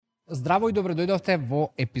Здраво и добре дојдовте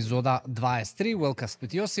во епизода 23 Велкаст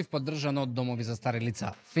with Јосиф, поддржано од домови за стари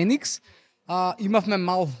лица Феникс. Имавме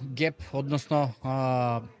мал геп, односно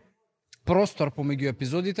простор помеѓу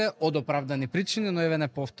епизодите од оправдани причини, но еве не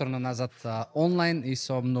повторно назад онлайн и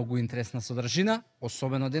со многу интересна содржина,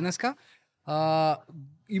 особено денеска.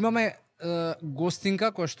 Имаме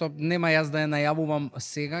гостинка која што нема јас да ја најавувам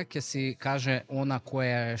сега, ќе си каже она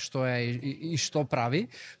која е, што е и што прави,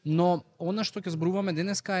 но она што ќе зборуваме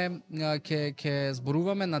денеска е ќе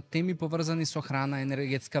зборуваме на теми поврзани со храна,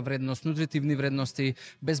 енергетска вредност, нутритивни вредности,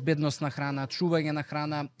 безбедност на храна, чување на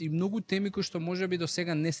храна и многу теми кои што можеби до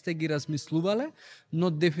сега не сте ги размислувале,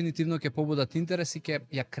 но дефинитивно ќе побудат интерес и ќе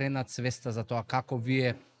ја кренат свеста за тоа како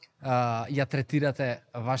вие ја третирате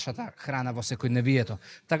вашата храна во секојдневието.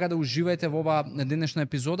 Така да уживајте во ова денешна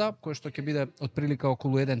епизода, која што ќе биде отприлика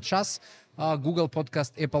околу 1 час. Google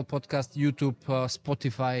Podcast, Apple Podcast, YouTube,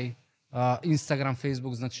 Spotify, Instagram,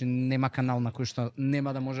 Facebook, значи нема канал на кој што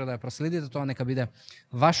нема да може да ја проследите, тоа нека биде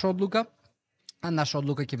ваша одлука, а наша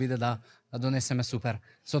одлука ќе биде да донесеме супер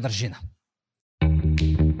содржина.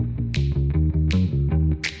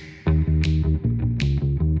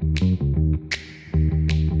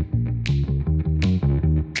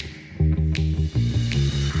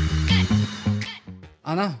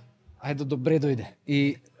 Ана, ајде добре дојде.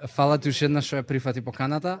 И фала ти уште еднаш што ја прифати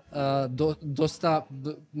поканата. Доста,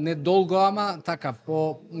 не долго, ама така,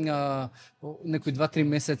 по некои 2-3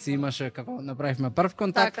 месеци имаше како направивме прв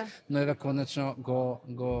контакт, така. Но еве конечно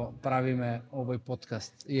го правиме овој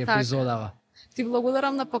подкаст и епизодава. Така. Ти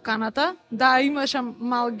благодарам на поканата. Да, имаше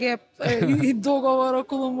мал геп и договор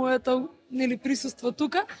околу моето присуство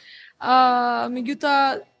тука.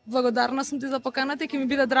 Меѓутоа, благодарна сум ти за поканата и ќе ми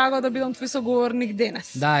биде драго да бидам твој соговорник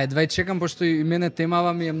денес. Да, едва и чекам, пошто и мене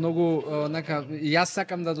темава ми е многу, јас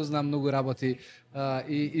сакам да дознам многу работи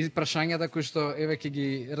и прашањата кои што еве ќе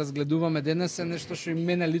ги разгледуваме денес е нешто што и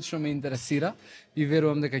мене лично ме интересира и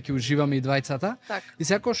верувам дека ќе уживаме и двајцата. Так. И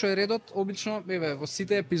секој што е редот, обично еве во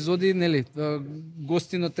сите епизоди, нели,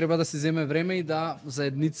 гостинот треба да си земе време и да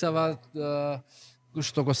заедницава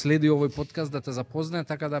што го следи овој подкаст да те запознае,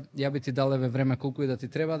 така да ја би ти дал еве време колку и да ти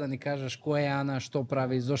треба да ни кажеш која е Ана, што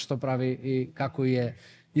прави, зошто прави и како е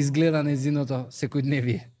изгледа нејзиното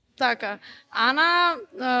секојдневие. Така, Ана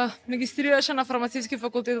магистрираше на фармацевски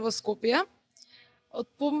факултет во Скопје. Од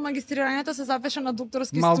по магистрирањето се запиша на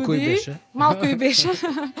докторски студии. Малку и беше.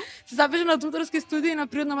 Се запиша на докторски студии на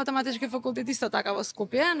природно-математички факултет исто така во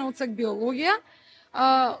Скопје, на одсек биологија.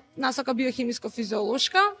 Насока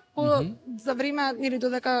биохемиско-физиолошка. За време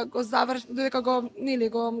додека го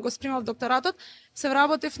спремав докторатот, се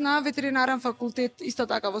вработив на ветеринарен факултет исто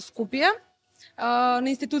така во Скопје, на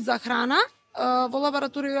Институт за храна, во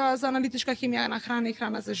лабораторија за аналитичка хемија на храна и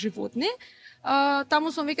храна за животни.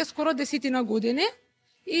 Таму сум веќе скоро 10 години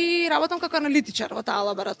и работам како аналитичар во таа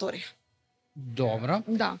лабораторија. Добро.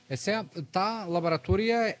 Да. Сега, таа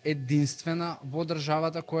лабораторија е единствена во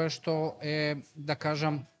државата која што е, да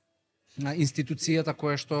кажам, институцијата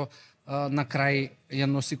која што на крај ја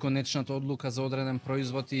носи конечната одлука за одреден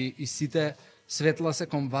производ и сите светла се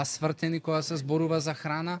кон вас свртени кога се зборува за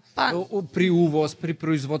храна, при увоз, при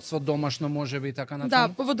производство домашно можеби и така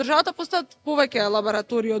натаму. Да, во државата постојат повеќе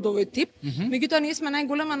лаборатории од овој тип, меѓутоа ние сме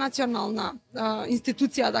најголема национална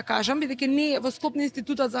институција, да кажам, бидејќи ние во склоп на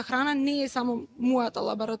Институтот за храна не е само мојата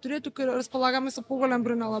лабораторија, туку располагаме со поголем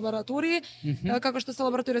број на лаборатории, како што се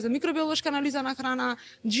лабораторија за микробиолошка анализа на храна,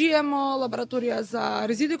 GMO, лабораторија за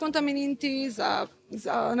резидуи контаминенти, за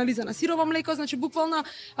анализа на сирово млеко, значи буквално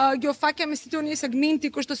ги офаќаме сите оние сегменти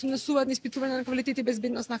кои што се однесуваат на испитување на квалитет и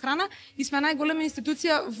безбедност на храна и сме најголема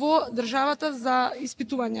институција во државата за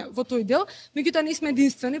испитување во тој дел. Меѓутоа не сме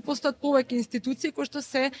единствени, постојат повеќе институции кои што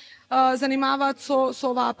се занимаваат со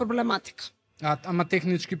оваа проблематика. Ама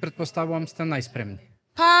технички претпоставувам сте најспремни.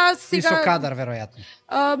 Па сега и со кадар веројатно.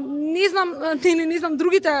 Не знам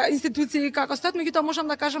другите институции како стојат, меѓутоа можам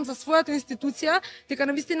да кажам за својата институција дека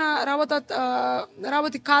навистина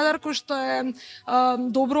работи кадар кој што е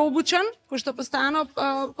добро обучен, кој што постојано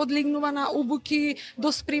подлегнува на обуки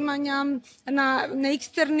до спремања на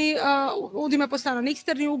екстерни, одиме постојано на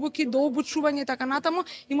екстерни обуки до обучување и така натаму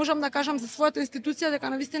и можам да кажам за својата институција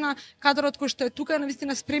дека навистина кадарот кој што е тука е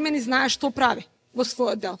навистина спремен и знае што прави во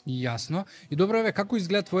својот дел. Јасно. И добро еве, како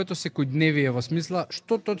изгледа твоето секојдневие во смисла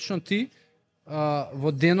што точно ти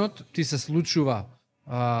во денот ти се случува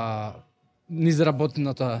низ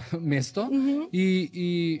работното место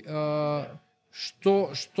и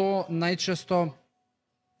што најчесто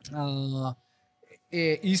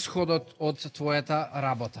е исходот од твојата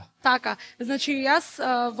работа? Така, значи јас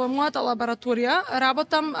во мојата лабораторија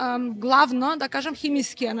работам главно, да кажам,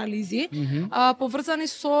 химиски анализи, поврзани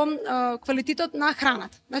со квалитетот на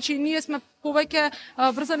храната. Значи ние сме повеќе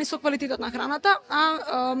врзани со квалитетот на храната,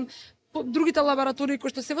 а другите лаборатории кои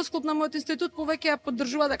што се во склоп на мојот институт повеќе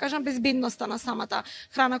поддржува, да кажам, безбедноста на самата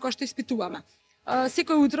храна која што испитуваме.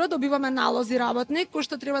 Секој утро добиваме налози работни кои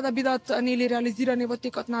што треба да бидат реализирани во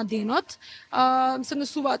текот на денот. Се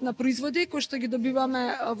однесуваат на производи кои што ги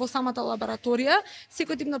добиваме во самата лабораторија.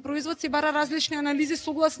 Секој тип на производ се бара различни анализи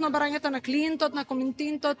согласно барањата на клиентот, на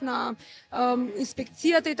комитентот, на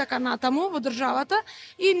инспекцијата и така натаму во државата,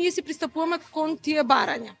 и ние си пристапуваме кон тие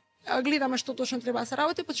барања. Гледаме што точно треба да се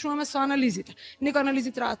работи, почнуваме со анализите. Некои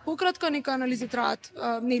анализи траат пократко, некои анализи траат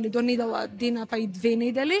до недела дена, па и 2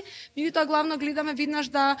 недели. Меѓутоа главно гледаме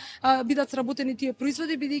веднаш да бидат сработени тие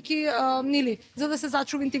производи, бидејќи за да се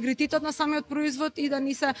зачува интегритетот на самиот производ и да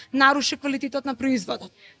не се наруши квалитетот на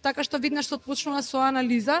производот. Така што веднаш се отпочнува со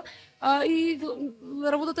анализа и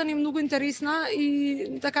работата ни е многу интересна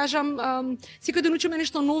и да кажам секој ден учиме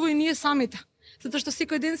нешто ново и ние самите. Затоа што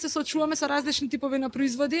секој ден се соочуваме со различни типови на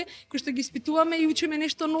производи кои што ги испитуваме и учиме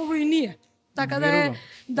нешто ново и ние. Така да е,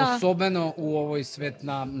 да. Особено у овој свет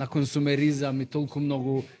на консумеризам и толку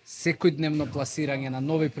многу секојдневно пласирање на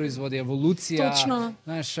нови производи, еволуција,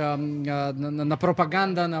 знаеш, на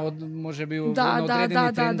пропаганда, на можеби на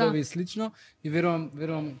одредени трендови и слично. И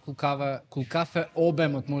верувам колкав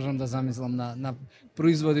обемот можам да замислам на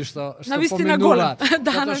производи што поменуваат.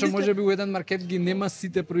 Затоа што можеби у еден маркет ги нема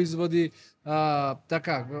сите производи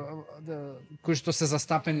кои што се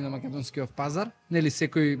застапени на македонскиот пазар. Нели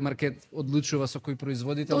секој маркет одлучува со кој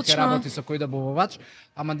производител ќе работи со кој добавувач,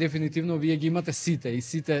 ама дефинитивно вие ги имате сите и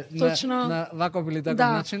сите на ваков или таков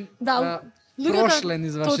начин. Прошлен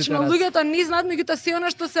из вашите раце. Луѓето не знаат, меѓутоа се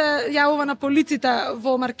она што се јавува на полиците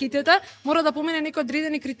во маркетите мора да помине некои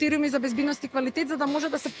одредени критериуми за безбедност и квалитет за да може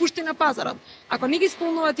да се пушти на пазарот. Ако не ги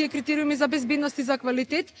исполнува тие критериуми за безбедност и за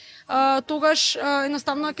квалитет, тогаш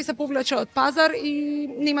едноставно ќе се повлече од пазар и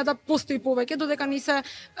нема да постои повеќе додека не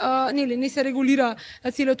се регулира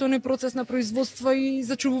целиот тој процес на производство и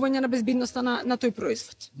зачувување на безбедноста на тој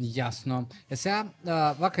производ. Јасно. Сега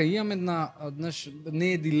вака имам една,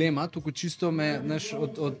 не е дилема, туку чисто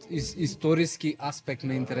од историски аспект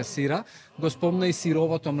ме интересира. Го спомна и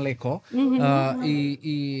сировото млеко.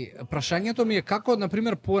 И прашањето ми е како,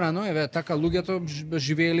 например, порано, така луѓето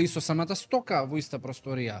живееле и со самата стока во иста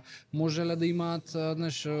просторија. Можеле да имаат,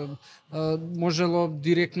 можело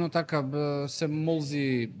директно така се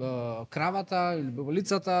молзи кравата или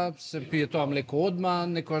биволицата, се пие тоа млеко одма,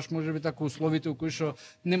 некогаш можеби така условите у кои што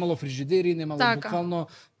немало фрижидери, немало буквално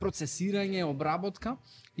процесирање, обработка.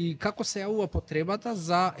 И како се јавува потребата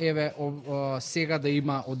за сега да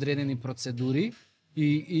има одредени процедури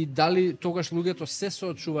и дали тогаш луѓето се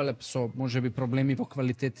соочувале со можеби проблеми во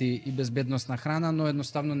квалитет и безбедност на храна, но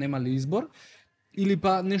едноставно немале избор, или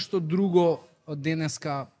па нешто друго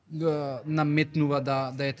денеска наметнува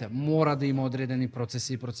да мора да има одредени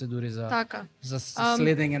процеси и процедури за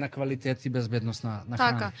следење на квалитет и безбедност на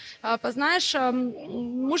храна. Па знаеш,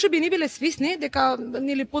 можеби не биле свесни дека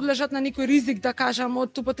подлежат на некој ризик, да кажам,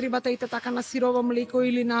 од употребата и така на сирово млеко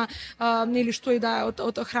или на што и да е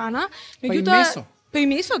од храна. Меѓутоа Па и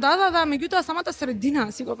месо, да, меѓутоа самата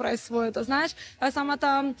средина си го прави своето, знаеш,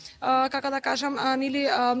 самата, како да кажам,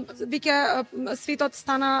 веќе светот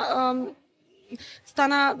стана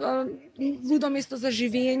лудо место за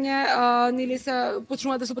живење, се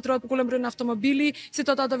почнува да се употребуваат поголем број на автомобили, се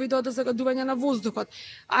тоа доведува до загадување на воздухот.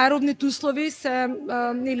 Аеробните услови се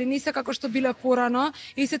не се како што биле порано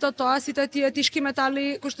и сето тоа, сите тие тешки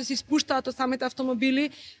метали кои што се испуштаат од самите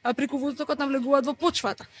автомобили преку воздухот навлегуваат во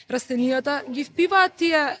почвата. Растенијата ги впиваат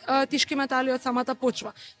тие тешки метали од самата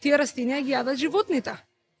почва. Тие растенија ги јадат животните.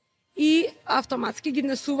 И автоматски ги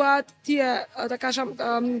внесуваат тие, да кажам,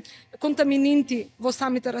 контаминенти во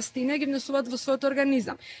самите растенија, ги внесуваат во својот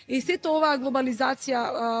организам. И сето оваа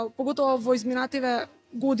глобализација, поготово во изминативе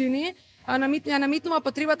години, ја наметнува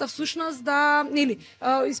потребата всушност да,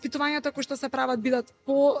 испитувањата кои што се прават бидат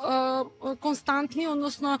константни,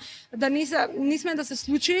 односно да не сме да се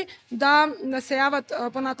случи да се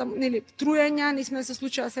јават понатаму, труења, не сме да се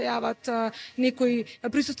случи да се јават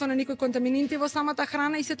присуство на некои контаминенти во самата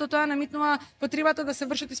храна и сето тоа наметнува потребата да се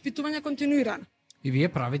вршат испитувања континуирано. И вие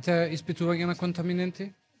правите испитување на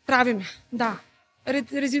контаминенти? Правиме, да.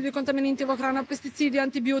 резидуи контаминенти во храна, пестициди,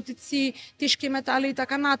 антибиотици, тешки метали и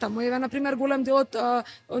така натаму. Еве на пример голем дел од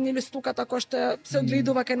нели стоката која што се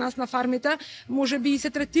одгледува кај нас на фармите, можеби и се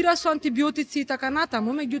третира со антибиотици и така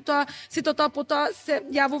натаму, меѓутоа сето тоа потоа се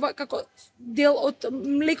јавува како дел од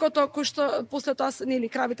млекото кој што после тоа нели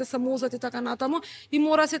кравите се мозат и така натаму и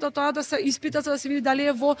мора сето тоа да се испита за да се види дали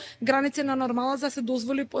е во граници на нормала за да се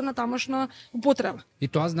дозволи на тамошна употреба. И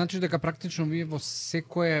тоа значи дека практично вие во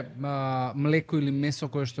секое млеко или месо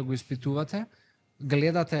кое што го испитувате,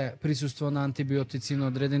 гледате присуство на антибиотици на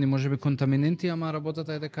одредени можеби контаминенти, ама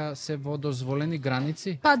работата е дека се во дозволени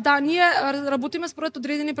граници? Па да, ние работиме според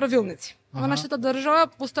одредени правилници. Во нашата држава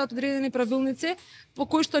постојат одредени правилници по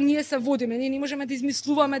кои што ние се водиме. Ние не можеме да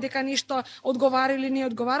измислуваме дека нешто одговара или не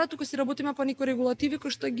одговара, туку си работиме по некои регулативи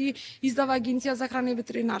кои што ги издава Агенција за храна и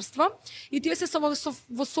ветеринарство. И тие се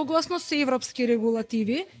во согласност со европски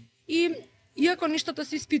регулативи и иако нештото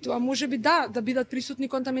се испитува, можеби да бидат присутни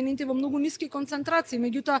контаминенти во многу ниски концентрации,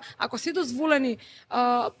 меѓутоа ако се дозволени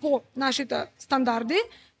по нашите стандарди,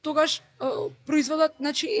 тогаш производот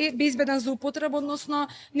значи е безбеден за употреба, односно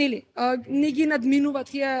нели не ги надминува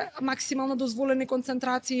тие максимално дозволени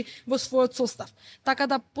концентрации во својот состав. Така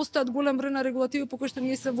да постојат голем број на регулативи по кои што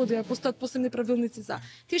ние се водиме, постојат посебни правилници за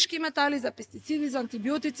тешки метали, за пестициди, за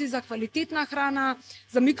антибиотици, за квалитетна храна,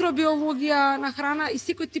 за микробиологија на храна и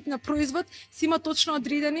секој тип на производ си има точно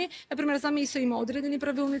одредени, на пример за месо има одредени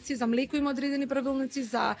правилници, за млеко има одредени правилници,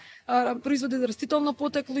 за производи за растително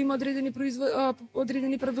потекло има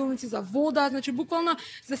одредени правилници, за вода, значи буквално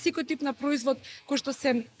за секој тип на производ кој што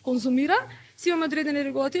се конзумира, си имаме одредени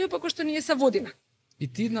регулативи по кои што ние се водиме. И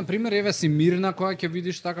ти, на пример, еве си мирна кога ќе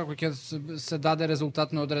видиш така, кога ќе се даде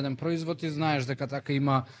резултат на одреден производ и знаеш дека така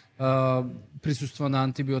има присуство на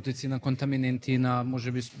антибиотици, на контаминенти, на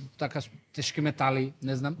можеби така тешки метали,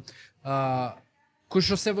 не знам, кои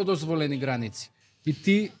што се во дозволени граници. И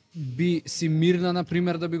ти би си мирна, на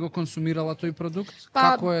пример, да би го консумирала тој продукт?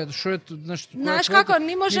 Како е, што е, знаеш како,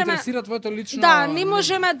 не можеме... интересира твоето лично... Да, не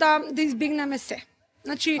можеме да избегнеме се.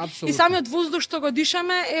 Значи, абсолютно. И самиот воздух што го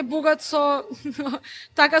дишаме е богат со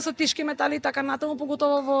така со тешки метали и така натаму,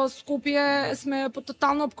 поготово во Скопје сме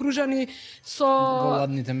тотално обкружени со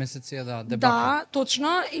голодните месеци, да, дебака. Да, точно,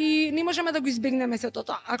 и не можеме да го избегнеме сето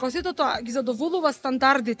тоа. Ако сето тоа ги задоволува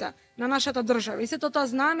стандардите на нашата држава и сето тоа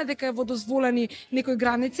знаеме дека е во дозволени некои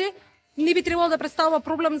граници, не би требало да представува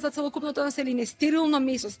проблем за целокупното население. Стерилно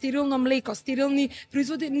месо, стерилно млеко, стерилни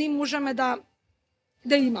производи не можеме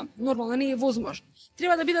да имам. Нормално, не е возможно.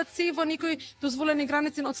 Треба да бидат се во некои дозволени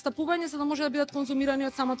граници на отстапување за да може да бидат конзумирани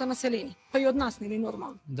од самото население. Па и од нас, нели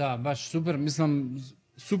нормално. Да, баш супер, мислам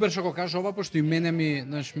супер што го кажа ова, пошто и мене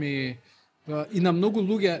и на многу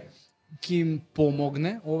луѓе ќе им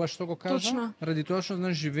помогне ова што го кажа. Точно. Ради тоа што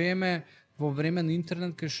живееме во време на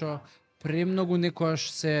интернет кај што премногу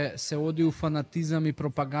некојаш се оди у фанатизам и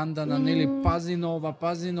пропаганда на нели пази на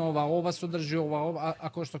ова содржи ова,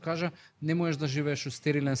 ако што кажа, не можеш да живееш у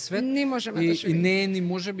стерилен свет. Не можеме да живееме. И не е ни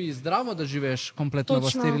можеби и здраво да живееш комплетно во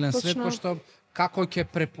стерилен свет, пошто како ќе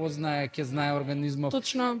препознае, ќе знае организмот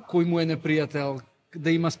кој му е непријател,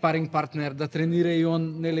 да има спаринг партнер, да тренира и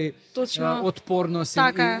он, нели, отпорност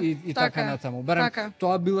и така натаму. Барем,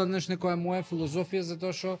 тоа била некоја моја филозофија за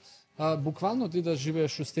тоа што буквално ти да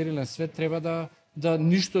живееш у стерилен свет треба да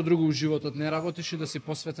ништо друго у животот не работиш и да си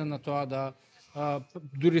посветен на тоа да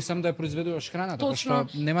дури сам да ја произведуваш храната, пошто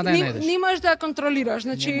нема да ја најдеш. Не можеш да ја контролираш,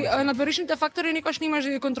 значи надворешните фактори никош не можеш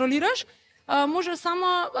да ги контролираш, може само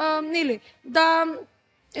нели да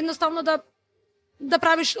едноставно да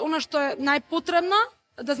правиш она што е најпотребно,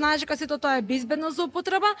 да знаеш дека сето тоа е безбедно за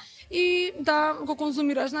употреба и да го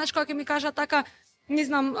конзумираш. Знаеш како ќе ми кажа така, не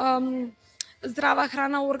знам, здрава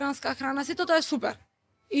храна, органска храна, сето тоа е супер.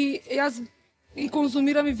 И јас и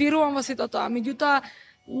конзумирам и верувам во сето тоа. Меѓутоа,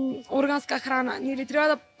 органска храна нели треба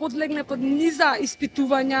да подлегне под низа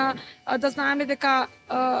испитувања, да знаеме дека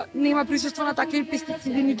нема присуство на такви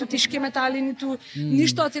пестициди, ниту тешки метали, ниту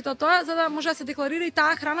ништо од сето тоа, за да може да се декларира и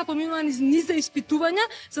таа храна поминува низ низа испитувања,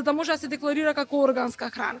 за да може да се декларира како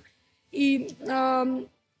органска храна. И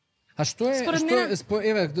а што е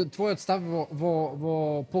еве твојот став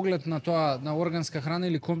во поглед на тоа, на органска храна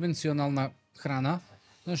или конвенционална храна?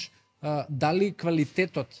 Знаеш, дали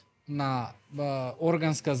квалитетот на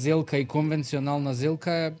органска зелка и конвенционална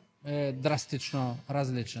зелка е е драстично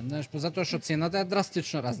различен, знаеш, затоа што цената е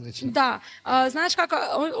драстично различна. Да, знаеш како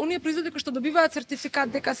оние производи кои што добиваат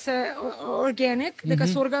сертификат дека се органик, дека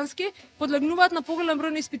се органски, подлегнуваат на поголем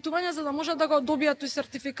број на испитувања за да можат да го добијат тој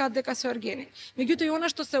сертификат дека се органик. Меѓутоа и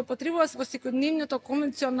она што се употребува во секојдневното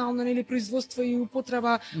конвенционално или производство и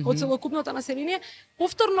употреба од целокупното население,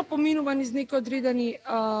 повторно поминува низ некои одредени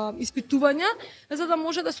испитувања за да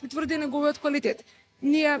може да се утврди неговиот квалитет.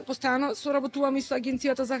 Ние постојано соработуваме со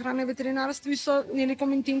Агенцијата за храна и ветеринарство и со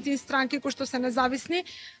компетентни странки кои што се независни,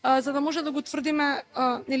 за да може да го утврдиме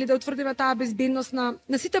или да утврдиме таа безбедност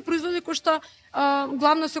на сите производи кои што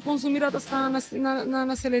главно се конзумираат од страна на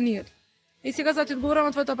населението. И сега за да ти одговорам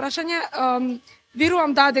на твоето прашање,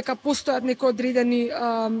 верувам дека постојат некои одредени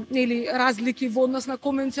разлики во однос на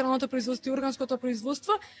конвенционалното производство и органското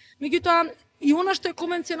производство, меѓутоа и она што е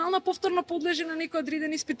конвенционално повторно подлежи на некои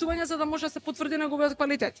одредени испитувања за да може да се потврди неговиот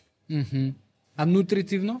квалитет. А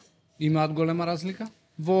нутритивно имаат голема разлика?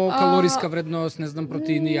 Во калориска вредност, не знам,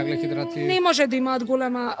 протеини, јаглехидрати? Не може да имаат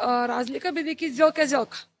голема разлика, бидејќи зелка е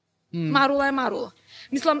зелка. Марула е марула.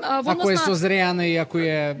 Мислам, во однос ако е созреана и ако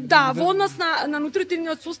е... Да, во однос на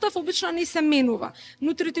нутритивниот сустав обично не се менува.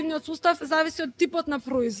 Нутритивниот сустав зависи од типот на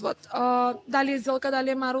производ. Дали е зелка, дали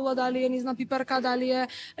е марула, дали е низна пиперка, дали е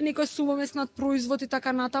некој сувомеснат производ и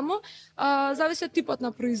така натаму. Зависи од типот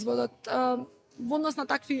на производот. Во однос на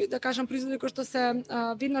такви, да кажам, производи кои што се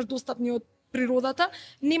веднаш достапни од природата,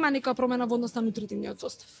 нема некоја промена во однос на нутритивниот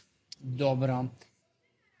состав. Добро.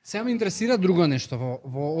 Сега ме интересира друго нешто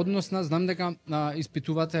во однос на, знам дека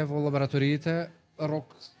испитувате во лабораториите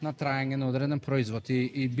рок на траење на одреден производ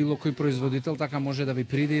и било кој производител така може да ви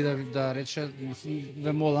приди и да рече,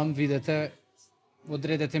 ве молам, видете,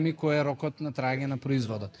 одредете ми кој е рокот на траење на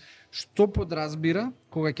производот. Што подразбира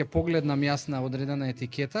кога ќе погледнам јас на одредена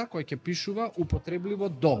етикета која ќе пишува употребливо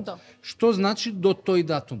до? Што значи до тој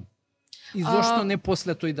датум? И зошто не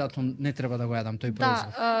после тој датум не треба да го јадам тој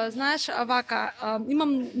производ? Да, знаеш, вака, има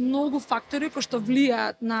многу фактори кои што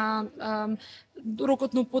влијаат на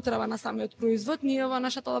рокот на употреба на самиот производ. Ние во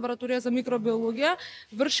нашата лабораторија за микробиологија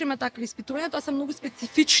вршиме такви испитувања, тоа се многу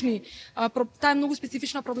специфични, таа е многу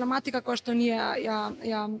специфична проблематика која што ние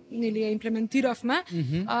ја имплементиравме.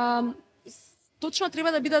 Точно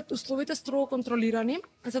треба да бидат условите строго контролирани,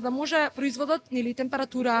 за да може производот,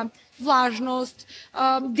 температура, влажност,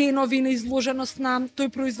 денови на изложеност на тој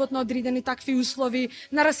производ на одредени такви услови,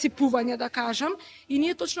 на расипување, да кажам. И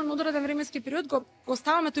ние точно на одреден временски период го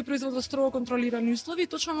ставаме тој производ во строго контролирани услови и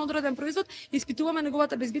точно на одреден производ испитуваме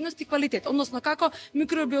неговата безбедност и квалитет, односно како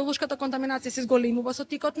микробиолошката контаминација се зголемува со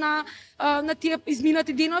текот на тие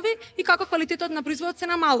изминати денови и како квалитетот на производот се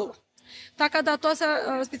намалува. Така да тоа се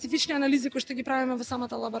специфични анализи кои што ги правиме во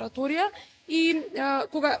самата лабораторија и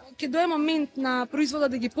кога ќе дое момент на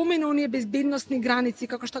производот да ги помине оние безбедносни граници,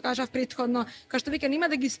 како што кажав претходно, кај што веќе нема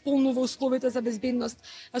да ги исполнува условите за безбедност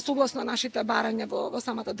согласно нашите барања во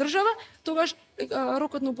самата држава, тогаш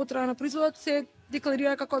рокот на употреба на производот се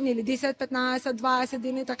декларира како 10, 15, 20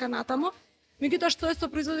 дена и така натаму. Меѓутоа што е со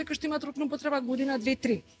производи кои што имаат рок на употреба година,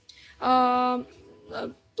 2-3.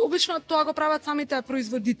 Обично тоа го прават самите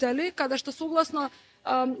производители, каде што согласно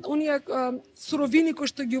оние суровини кои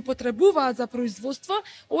што ги употребуваат за производство,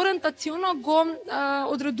 ориентационо го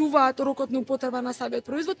одредуваат рокот на употреба на самиот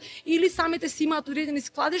производ или самите си имаат одредени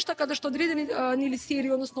складишта каде што одредени серии,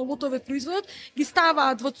 односно лотови од производот ги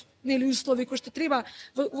ставаат во услови кои што треба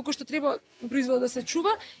во кои што треба производот да се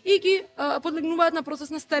чува и ги подлегнуваат на процес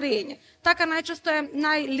на старење. Така најчесто е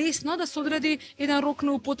најлесно да се одреди еден рок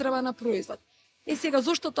на употреба на производ. И сега,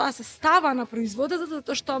 зошто тоа се става на производот?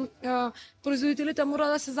 Затоа што производителите мора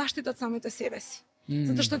да се заштитат самите себе си.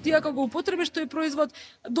 Затоа што ти ако го употребиш тој производ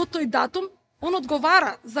до тој датум, он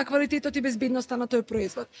одговара за квалитетот и безбедноста на тој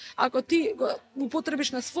производ. Ако ти го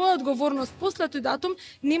употребиш на своја одговорност после тој датум,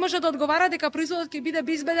 не може да одговара дека производот ќе биде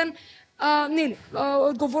безбеден,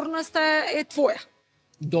 одговорноста е твоја.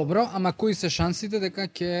 Добро, ама кои се шансите дека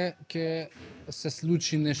ќе се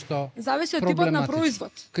случи нешто проблематично? Зависи од типот на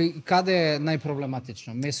производ. Каде е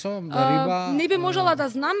најпроблематично? Месо, риба? Не би можела да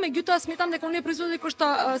знам, меѓутоа сметам дека оние производи кои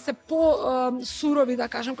што се по-сурови, да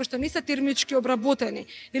кажам, кои што не се термички обработени,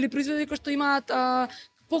 или производи кои што имаат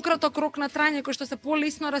пократок рок на траење, кои што се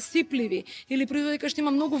полесно расипливи, или производи кои што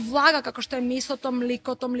има многу влага, како што е месото,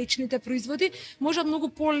 млекото, млечните производи, можат многу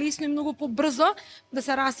полесно и многу побрзо да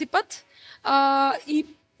се расипат и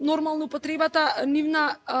нормално употребата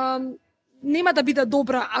нивна нема да биде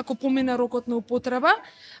добра ако помине рокот на употреба.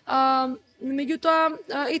 Меѓутоа,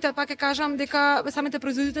 ете, пак ќе кажам дека самите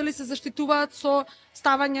производители се заштитуваат со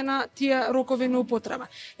ставање на тие рокови на употреба.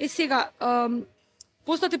 Сега,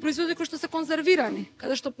 постојат и производи кои што се конзервирани,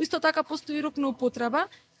 каде што исто така постои рок на употреба,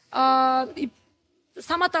 и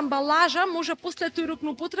самата амбалажа може после тој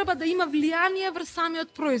на употреба да има влијание врз самиот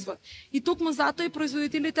производ. И токму затоа и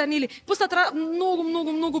производителите нели постојат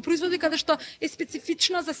многу производи каде што е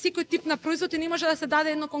специфична за секој тип на производ и не може да се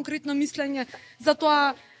даде едно конкретно мислење за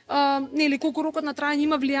тоа нели колку рокот на траење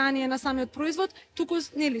има влијание на самиот производ, туку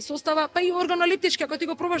нели состава, па и органолептички, ако ти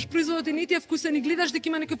го пробаш производот и не ти е вкусен и гледаш дека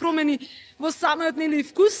има некои промени во самиот нели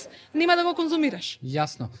вкус, нема да го конзумираш.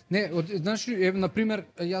 Јасно. Не, знаеш, на пример,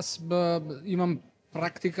 јас имам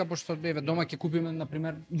практика, пошто дома ќе купиме на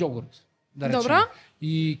пример јогурт, да речеме. Добро.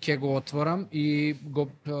 И ќе го отворам и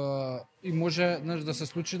и може, знаеш, да се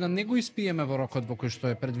случи да не го испиеме во рокот во кој што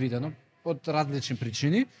е предвидено од различни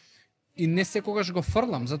причини. И не секогаш го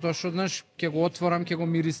фрлам, затоа што, знаеш, ќе го отворам, ќе го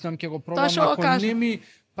мириснам, ќе го пробам, ако не ми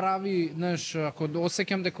прави, знаеш, ако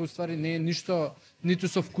осеќам дека уствари не е ништо,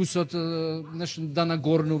 ниту со вкусот, знаеш, да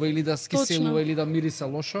нагорнува или да скиселува или да мириса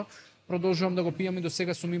лошо, продолжувам да го пијам и до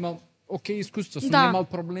сега сум имал искуство, сум немал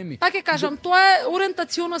проблеми. Пак ќе кажам, тоа е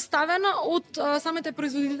ориентационо ставено од самите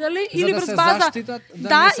производители или врз база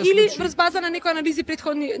или врз база на некои анализи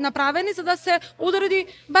претходни направени за да се одреди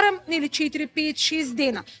барем нели 4, 5, 6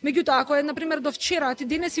 дена. Меѓутоа, ако е на пример до вчера, ти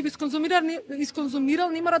денес си го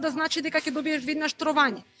исконзумирал, не мора да значи дека ќе добиеш веднаш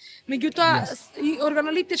трување. Меѓутоа, и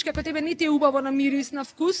органолептички, ако тебе не ти е убаво на мирис, на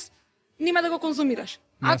вкус, нема да го конзумираш.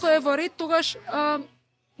 Ако е во ред, тогаш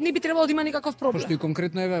не би требало да има никаков проблем. Пошто и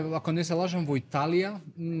конкретно еве, ако не се лажам, во Италија,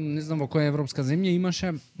 не знам во која европска земја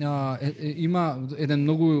имаше има еден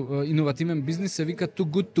многу иновативен бизнис, се вика Too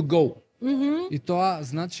Good To Go. И тоа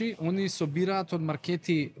значи они собираат од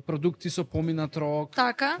маркети продукти со поминат рок,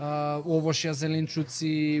 овошја,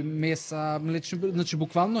 зеленчуци, меса, млечни, значи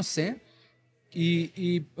буквално се.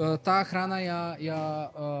 И таа храна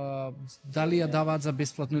дали ја даваат за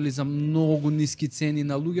бесплатно или за многу ниски цени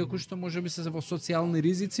на луѓе кои што можеби се во социјални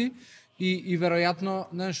ризици и веројатно,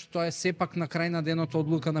 знаеш, тоа е сепак на крај на денот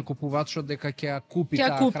одлука на купувачот дека ќе ја купи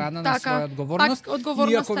таа храна на своја одговорност.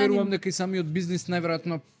 И ако верувам дека и самиот бизнис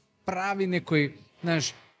најверојатно прави некој,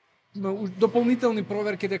 знаеш, дополнителни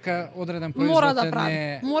проверки дека одреден производ мора да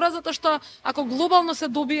прави. Мора затоа што ако глобално се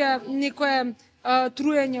добие некое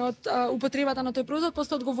труење од употребата на тој производ,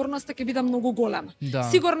 после одговорноста ќе биде многу голема.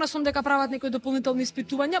 Сигурна сум дека прават некои дополнителни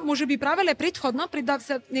испитувања, можеби правеле претходно пред да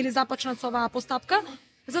се нели започнат со оваа постапка,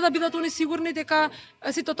 за да бидат они сигурни дека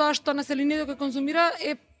сето тоа што населението ќе конзумира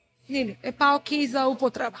е нели е па окей за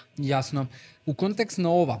употреба. Јасно. У контекст на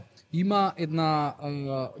ова има една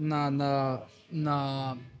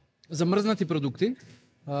на замрзнати продукти,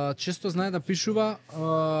 често знае да пишува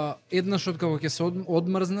еднаш откако ќе се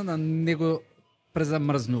одмрзне да него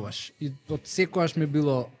презамрзнуваш. И од секојаш ми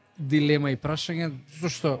било дилема и прашање,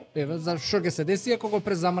 зашто, зашто ќе се деси ако го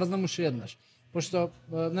презамрзнам уште еднаш? Пошто,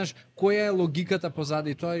 знаеш, која е логиката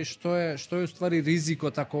позади тоа и што е уствари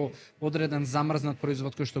ризикот ако одреден замрзнат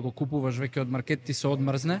производ кој што го купуваш веќе од маркет ти се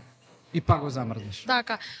одмрзне и па го замрзнеш.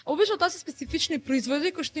 Така. Обично тоа се специфични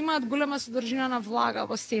производи кои што имаат голема содржина на влага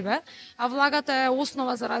во себе, а влагата е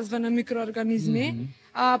основа за развој на микроорганизми.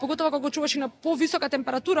 Поготово кога го чуваш и на повисока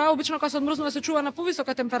температура, обично кога се одмрзнува се чува на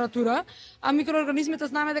повисока температура, а микроорганизмите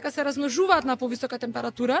знаеме дека се размножуваат на повисока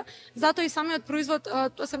температура, затоа и самиот производ,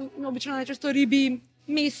 тоа се обично најчесто риби,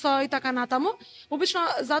 месо и така натаму. Обично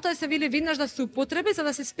затоа се вели веднаш да се употреби за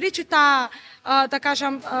да се спречи таа да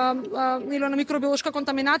кажам на микробиолошка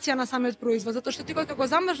контаминација на самиот производ, затоа што ти кога го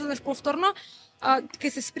замрзнеш повторно, ќе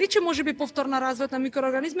се спречи можеби повторна развој на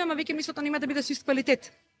микроорганизми, ама веќе месото нема да биде со ист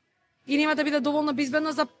квалитет. И нема да биде доволно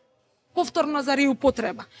безбедно за повторна за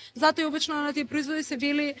реупотреба. Затоа и обично на тие производи се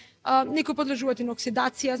вели некои подлежуваат и на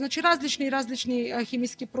оксидација, значи различни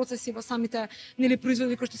хемиски процеси во самите нели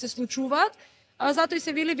производи кои што се случуваат. Затоа и се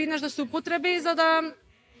вели веднаш да се употреби за да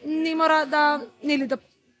не мора да нели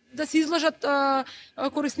да се изложат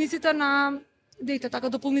корисниците на така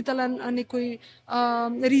дополнителен некој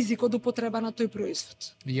ризик од употреба на тој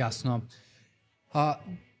производ. Јасно.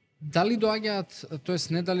 Дали доаѓаат,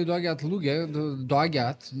 тоест не дали доаѓаат луѓе,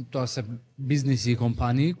 доаѓаат, тоа се бизниси и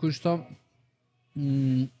компании кои што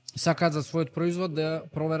сакаат за својот производ да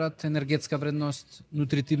проверат енергетска вредност,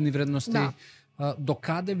 нутритивни вредности. До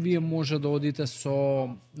каде вие може да одите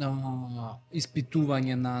со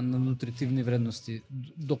испитување на нутритивни вредности?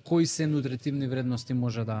 До кои се нутритивни вредности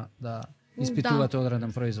може да испитувате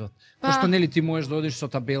одреден производ? Пошто нели ти можеш да одиш со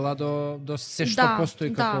табела до се што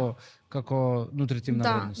постои како како нутритивна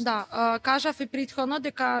вредност. Да, кажав и претходно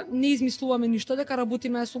дека не измислуваме ништо, дека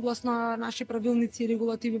работиме согласно наши правилници и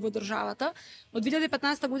регулативи во државата. Од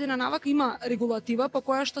 2015 година навак има регулатива по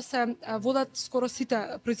која што се водат скоро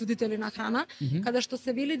сите производители на храна, каде што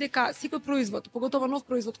се вели дека секој производ, поготово нов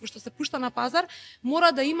производ кој што се пушта на пазар,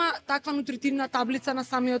 мора да има таква нутритивна таблица на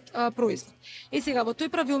самиот производ. Сега во тој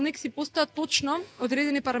правилник си постојат точно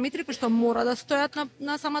одредени параметри кои што мора да стојат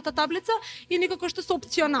на самата таблица и некако што се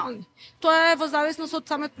опционални. Тоа е во зависност од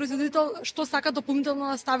самиот производител што сака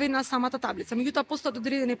дополнително да стави на самата таблица. Меѓутоа постојат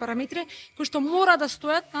одредени параметри кои што мора да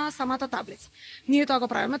стојат на самата таблица. Ние тоа го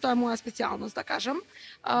правиме, тоа е моја специјалност да кажам,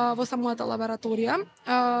 во самата лабораторија,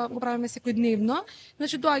 го правиме секојдневно.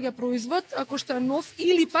 Значи доаѓа производ кој што е нов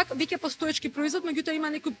или пак веќе постоечки производ, меѓутоа има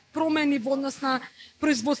некои промени во однос на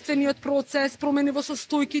производствениот процес, промени во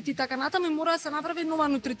состојките и така натаму, и мора да се направи нова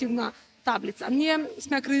нутритивна таблица. Ние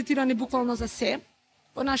сме акредитирани буквално за се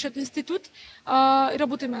во нашиот институт,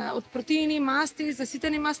 работиме од протеини, масти,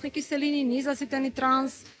 заситени масни киселини, незаситени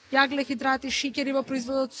транс, јаглехидрати, шеќери во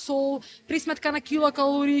производот, сол, присметка на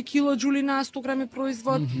килокалории, килоџули на 100 грами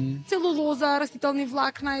производ, целулоза, растителни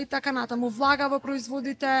влакна и така натаму, влага во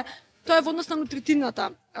производите. Тоа е во однос на нутритивната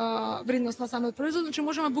вредност на самиот производ, значи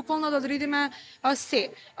можеме буквално да одредиме се.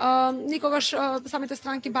 Никогаш самите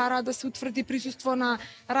странки бараат да се утврди присуство на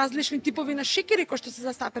различни типови на шеќери кои што се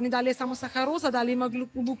застапени, дали е само сахароза, дали има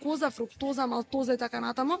глукоза, фруктоза, малтоза и така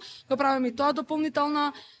натаму. Го правиме и тоа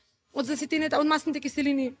дополнително. Од заситените, од масните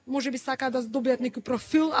киселини можеби сакаат да добијат некој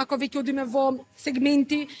профил, ако веќе одиме во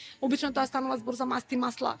сегменти, обично тоа станува збор за масти,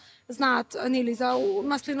 масла, знаат, нели, за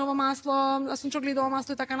маслиново масло, сончогледово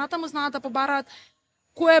масло и така натаму, знаат да побараат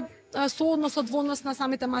кој е соодносот во однос на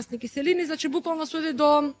самите масни киселини, значи буквално се оди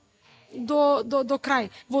до крај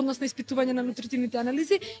во однос на испитување на нутритивните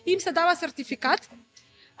анализи, и им се дава сертификат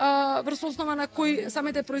врз основа на кој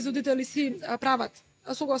самите производители си прават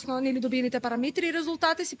согласно нели добиените параметри и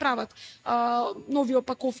резултати, си прават нови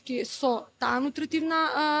опаковки со таа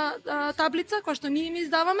нутритивна таблица која што ние им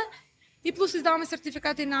издаваме, и плюс издаваме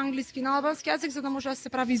сертификати на англиски и на албански јазик за да може да се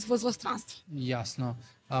прави извоз во странство. Јасно.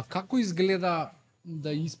 Како изгледа да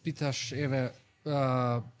испиташ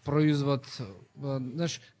производ,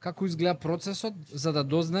 знаеш, како изгледа процесот за да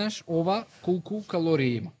дознаеш ова колку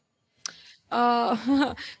калории има?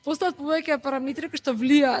 Постојат повеќе параметри кои што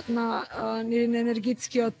влијаат на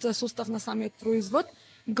енергетскиот состав на самиот производ.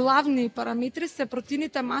 Главни параметри се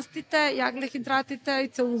протеините, мастите, јаглехидратите и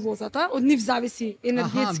целулозата. Од нив зависи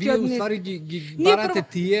енергетскиот. Вие уствари ги барате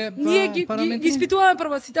тие параметри? Ние ги испитуваме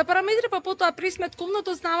прво сите параметри, па потоа присметковно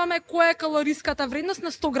дознаваме која е калориската вредност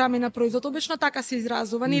на 100 грами на производ. Обично така се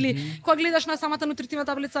изразува, или кога гледаш на самата нутритивна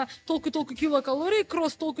таблица толку и толку килокалории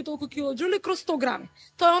кроз толку и толку килоџули кроз 100 грами.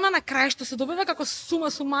 Тоа е она на крај што се добива како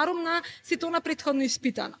сума сумарум на сите она претходно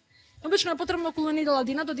испитано. Обично е потребно околу недела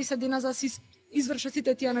дена до 10 дена за да се извршат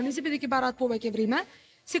сите тие анализи, бидејќи бараат повеќе време.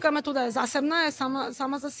 Секоја метода е засебна, е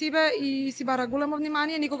сама за себе и си бара големо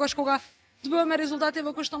внимание. Никогаш кога добиваме резултати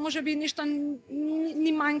во кои што можеби ништо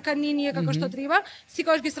ни манка, ни е како што треба,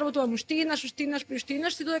 секогаш ги сработуваме уште еднаш,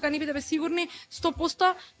 си додека не бидеме сигурни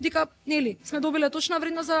 100% дека нели сме добиле точна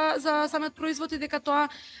вредност за самиот производ и дека тоа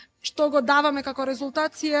што го даваме како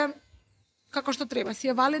резултат си е како што треба, си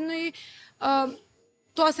е валидно и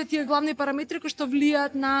тоа се тие главни параметри кои што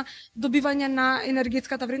влијаат на добивање на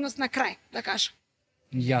енергетската вредност на крај, да кажам.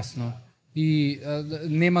 Јасно. И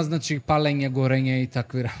нема значи палење, горење и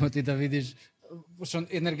такви работи да видиш што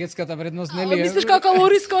енергетската вредност нели е. Мислиш како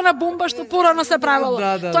калориска она бомба што порано се правело.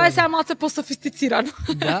 Тоа е сега малце пософистицирано.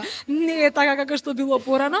 Да. Не е така како што било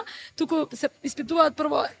порано, туку се испитуваат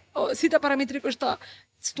прво сите параметри кои што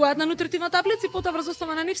стојат на нутритивна таблица и потоа врз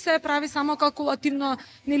основа на нив се прави само калкулативно,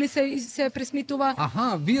 нели се пресметува.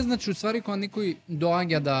 Вие значи уствари кога некој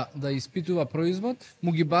доаѓа да испитува производ,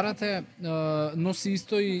 му ги барате, носи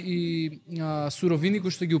исто и суровини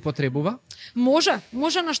кои што ги употребува? Може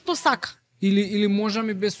на што сака. Или можам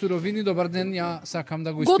и без суровини, добар ден, ја сакам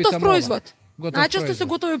да го испитам. Готов производ. Најчесто се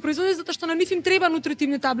готови производи затоа што на нив им треба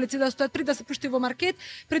нутритивни таблици да стојат пред да се пушти во маркет,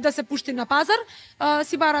 пред да се пушти на пазар,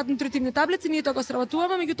 си бараат нутритивни таблици, ние тоа го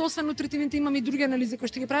сработуваме, меѓутоа освен нутритивните имаме и други анализи кои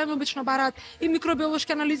што ги правиме, обично бараат и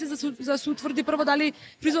микробиолошки анализи за да се утврди прво дали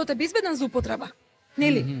производот е безбеден за употреба.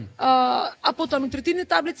 Нели? А потоа нутритивни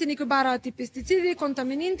таблици некои бараат и пестициди,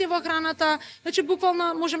 контаминенти во храната. Значи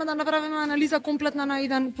буквално можеме да направиме анализа комплетна на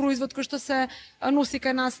еден производ кој што се носи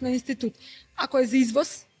кај нас на институт. Ако е за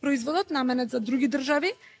извоз, производот наменет за други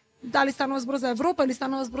држави, дали станува збор за Европа или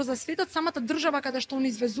станува збор за светот, самата држава каде што они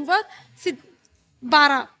извезуваат си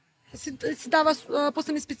бара си дава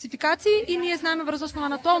посебни спецификации и ние знаеме врз основа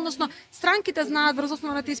на тоа, односно странките знаат врз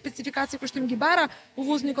основа на тие спецификации кои што им ги бара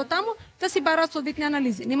увозникот таму, да си бараат соодветни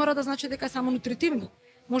анализи. Не мора да значи дека е само нутритивно.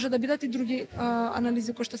 Може да бидат и други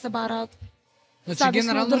анализи кои што се бараат. Значи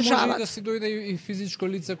генерално може и да си дојде и физичко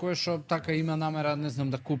лице кое што така има намера, не знам,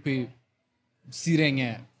 да купи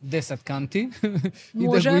сирење 10 канти и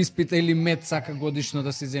да го испита, или мед сака годишно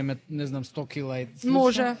да си земе, не знам, 100 кила и слично,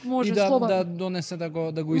 може, и да донесе да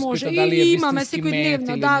го испита може. Дали е вистински мед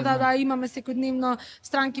или да, имаме секојдневно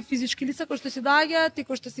странки физички лица кои што се доаѓаат и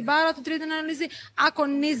кои што си бараат одредени анализи, ако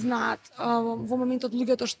не знаат во моментот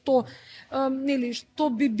луѓето што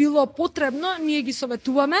би било потребно, ние ги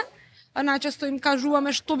советуваме. Најчесто им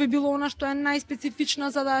кажуваме што би било она што е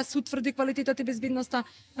најспецифично за да се утврди квалитетот и безбедноста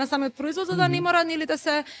на самиот производ, за да не мора да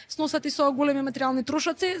се сносат и со големи материјални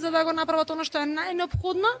трошоци, за да го направат она што е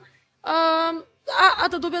најнеопходно, а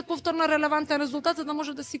да добијат повторно релевантен резултат, за да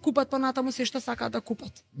може да си купат понатаму се што сакаат да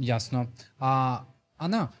купат. Јасно.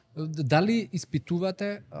 Ана, дали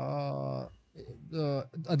испитувате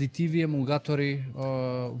адитиви, емулгатори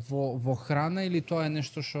во храна, или тоа е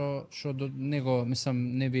нешто што до него,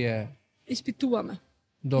 мислам, не ви е... Испитуваме.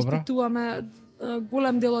 Добро. Испитуваме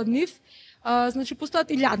голем дел од нив. Значи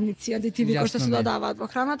постојат и лјадници адитиви кои што се додаваат во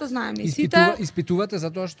храната, знаеме и сите. Испитувате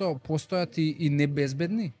затоа што постојат и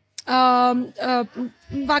небезбедни?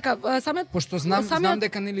 Пошто знам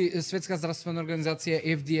дека нели Светска здравствена организација,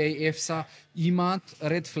 FDA, EFSA имаат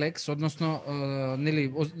ред флекс, односно нели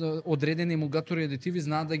одредени емулгатори и адитиви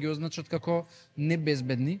знаат да ги означат како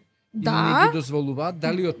небезбедни. И не ги дозволуваат.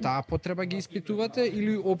 Дали од таа потреба ги испитувате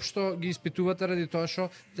или општо ги испитувате ради тоа што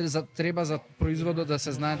треба за производот да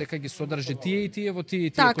се знае дека ги содржи тие и тие во тие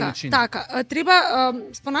и тие количини? Така, треба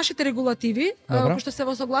по нашите регулативи, пошто се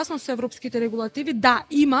во согласност со европските регулативи,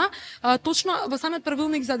 има точно во самиот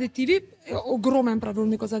правилник за адитиви, огромен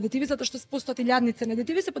правилник за адитиви, затоа што постојат и лјадници на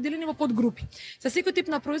адитиви, се поделени во подгрупи. За секој тип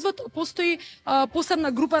на производ постои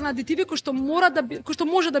посебна група на адитиви кои што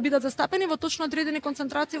може да бидат застапени во точно одредени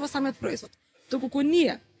концентрации во самиот производ. Доколку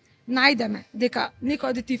ние најдеме дека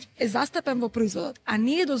некој адитив е застапен во производот, а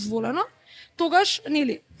не е дозволено, тогаш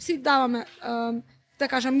си даваме да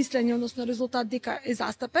кажам мислење, односно резултат дека е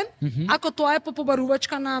застапен. Ако тоа е по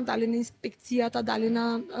побарувачка на дали на инспекцијата, дали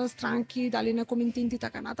на странки, дали на комитенти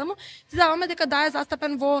така натаму, си даваме дека е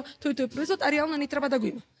застапен во тој производ, а реално не треба да го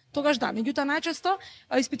има. Тогаш меѓутоа најчесто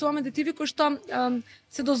испитуваме адитиви кои што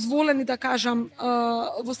се дозволени да кажам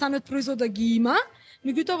во самиот производ да ги има,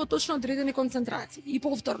 меѓутоа во точно одредени концентрации. И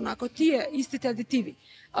повторно, ако тие истите адитиви,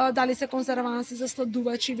 дали се конзерванси,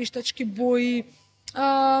 засладувачи, вештачки бои,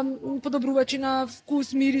 подобрувачи на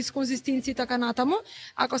вкус, мирис, конзистенција и така натаму,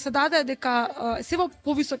 ако се даде дека се во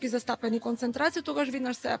повисоки застапени концентрации, тогаш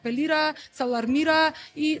веднаш се апелира, се алармира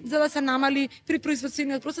и за да се намали при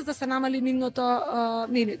производствениот процес да се намали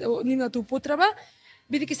нивната употреба,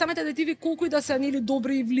 бидејќи самите адитиви колку и да се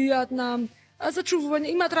добри и влијаат на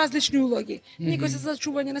зачувување, имаат различни улоги. Некои се за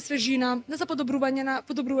зачувување на свежина, за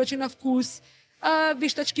подобрувачи на вкус,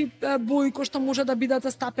 вештачки бои кои што може да бидат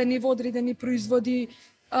застапени во одредени производи,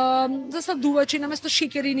 засладувачи наместо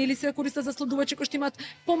шеќерини или се користат засладувачи кои што имаат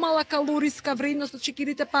помала калориска вредност од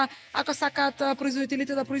шеќерите, па ако сакаат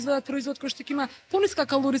производителите да произведат производ кој што има пониска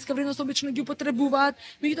калориска вредност, обично ги употребуваат.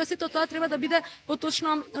 Меѓутоа сето тоа треба да биде во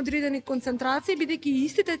точно одредени концентрации, бидејќи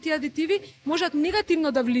истите тие адитиви можат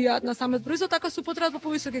негативно да влијаат на самиот производ ако се употребат во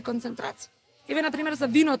повисоки концентрации. Еве на пример за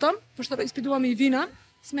виното, пошто испитуваме и вина,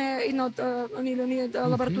 сме една од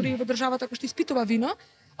лаборатории во државата кој што испитува вино.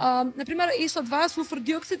 На пример, СО2, сулфур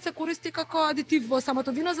диоксид се користи како адитив во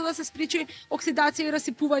самото вино за да се спречи оксидација и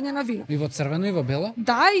расипување на вино. И во црвено и во бело?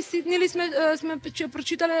 Да, и сме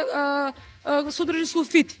прочитале содржи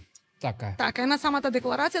сулфити. Така е на самата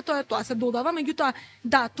декларација, тоа се додава, меѓутоа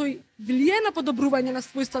тој влијае на подобрување на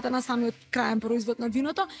својствата на самиот краен производ на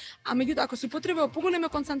виното, а меѓутоа ако се употреба во поголеми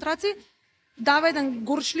концентрации, дава еден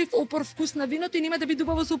горчлив, опор вкус на виното и нема да биде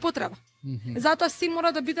убаво за употреба. Затоа си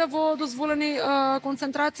мора да биде во дозволени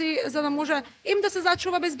концентрации за да може да се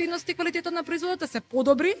зачува безбедност и квалитетот на производот, да се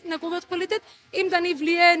подобри неговиот квалитет, да не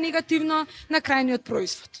влијае негативно на крајниот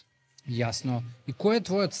производ. Јасно. И кој е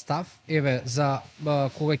твојот став, за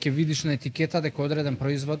кога ќе видиш на етикета дека одреден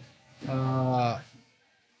производ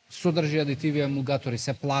содржи адитиви и емулгатори,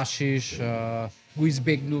 се плашиш, го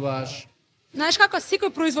избегнуваш? Знаеш како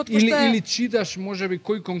секој производ кој што или читаш можеби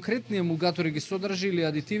кои конкретни емулгатори ги содржи или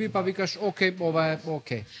адитиви, па викаш окей, ова е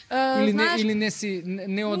окей. Или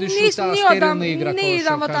не одиш во таа стерилна игра. Не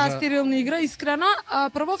идам во таа стерилна игра, искрено.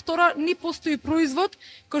 Прво, второ, не постои производ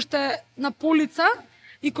кој што е на полица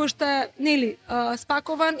и кој што е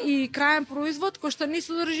спакован и краен производ кој што не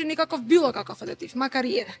содржи никаков било каков адитив, макар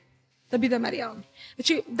и еден. да бидеме реални.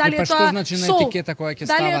 Значи, дали па е тоа што значи на сол, етикета која ќе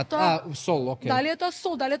стават? Сол, окей. Дали е тоа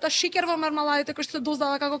сол, дали е тоа шеќер во мармаладите кој што се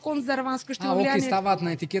доздава како конзерванс, кој што има влијание. Окей, ставаат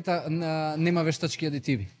на етикета нема вештачки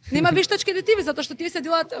адитиви. Нема вештачки адитиви затоа што тие се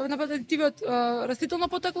делат на адитиви од растително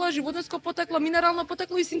потекло, животинско потекло, минерално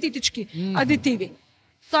потекло и синтетички адитиви.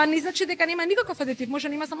 Тоа не значи дека нема никаков адитив, може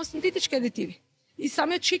да има само синтетички адитиви. И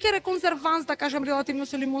самиот шеќер е конзерванс, да кажам, релативно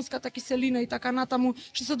со лимонската киселина и така натаму,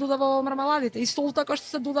 што се додава во мармаладите. И солта кој што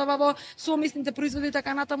се додава во суомесните производи и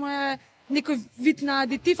така натаму е некој вид на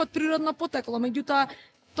адитив од природно потекло. Меѓутоа,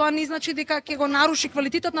 тоа не значи дека ќе го наруши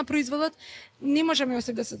квалитетот на производот. Не можеме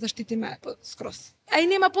осек да се заштитиме скроз. А и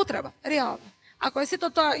нема потреба, реално. Ако е сето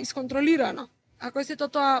тоа исконтролирано, ако е сето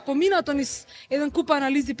тоа поминато низ еден куп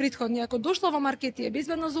анализи претходни, ако дошло во маркет и е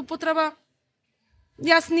безбедно за употреба,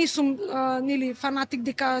 јас не сум фанатик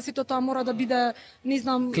дека сето тоа мора да биде, не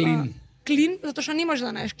знам, клин, затоа што не може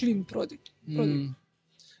да наеш клин продукт.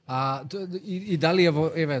 И дали е во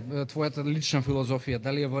твојата лична филозофија,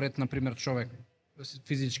 дали е во ред, например, човек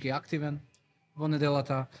физички активен во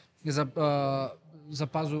неделата,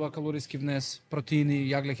 запазува калориски внес, протеини,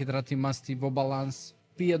 јаглехидрати, масти во баланс,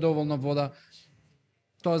 пие доволно вода,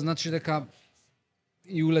 тоа значи дека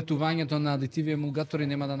и улетувањето на адитиви и емулгатори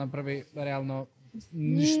нема да направи реално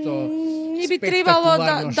ништо не би требало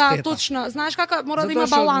да точно. Знаеш како мора да има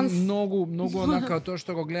баланс. Многу онака тоа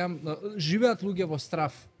што го гледам, живеат луѓе во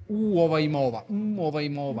страв. Ова има ова, ова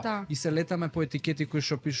има ова. Да. И се летаме по етикети кои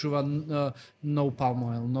што пишува no palm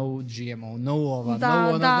oil, no GMO, no ова,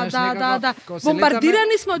 no она, знаеш, некако.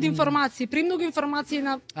 Бомбардирани сме од информации, премногу информации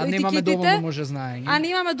на етикетите. А немаме доволно знаење. А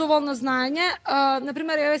немаме доволно знаење.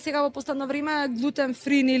 Например, еве сега во последно време глутен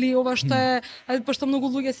фри или ова што е, пошто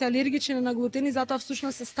многу луѓе се алергични на глутен и затоа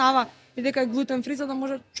всушност се става и дека е глутен фри за да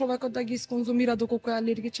може човекот да ги сконзумира доколку е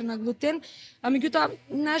алергичен на глутен. А меѓутоа,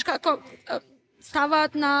 знаеш како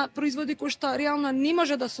ставаат на производи кои што реално не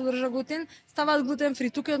може да содржа глутен, ставаат глутен фри.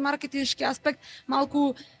 Тука од маркетиншки аспект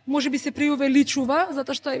малку можеби се преувеличува,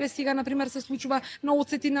 затоа што еве сега на пример се случува на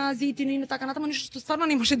оцети, на зејтини и така натаму, ништо што стварно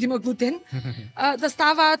не може да има глутен, да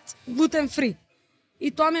ставаат глутен фри. И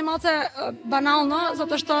тоа ми е малце банално,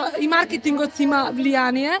 затоа што и маркетингот си има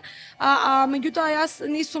влијание, меѓутоа јас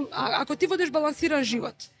не сум, ако ти водиш балансиран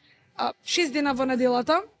живот, 6 дена во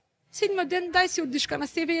неделата, 7 ден дај си оддишка на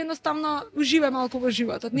себе и едноставно уживај малку во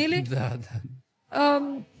животот, нели? Да.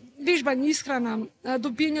 Вежбање, исхрана,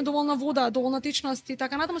 допиење доволна вода, доволна течност и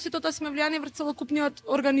така натаму, сето тоа сме влијани врз целокупниот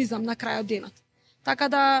организам на крајот денот. Така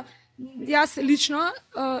да јас лично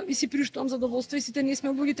и си приуштувам задоволство и сите ние сме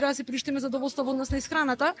луѓе треба да си приуштиме задоволство во однос на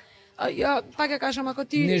исхраната. Ја пак ја кажам, ако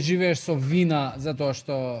ти не живееш со вина затоа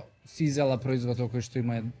што си изела производ кој што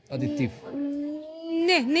има адитив.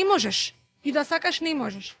 Не можеш. И да сакаш не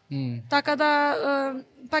можеш. Така да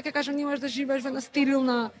пак ја кажам, не можеш да живееш во една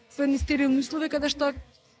стерилни услови каде што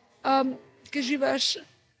ќе живееш,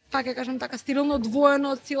 пак ја кажам така, стерилно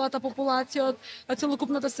одвоено од целата популација, од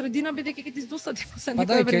целокупната средина, бидејќи ќе ти издосади после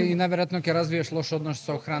некој време. И најверојатно ќе развиеш лош однос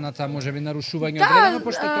со храната, можеби нарушување одредено,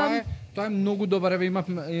 пошто тоа е многу добар. Еве имав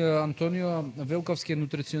Антонио Велковски,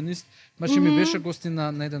 нутриционист, ми беше гостин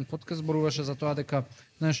на еден подкаст, зборуваше за тоа дека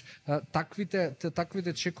знаеш,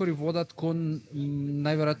 таквите чекори водат кон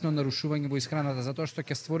најверојатно нарушување во исхраната, затоа што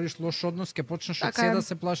ќе створиш лош однос, ќе почнеш од се да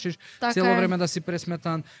се плашиш, цело време да си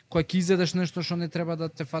пресметан, кога ќе изедеш нешто што не треба да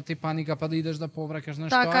те фати паника, па да идеш да повраќаш,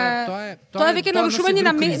 знаеш, тоа е веќе нарушување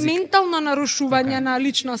на ментално нарушување на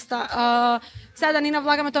личноста. Сега да не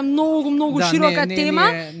навлагаме, тоа многу широка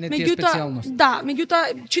тема,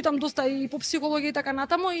 меѓутоа читам доста и по психологија и така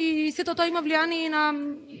натаму и сето тоа има влијание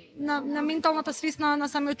на менталната свест на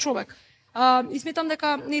самиот човек. И сметам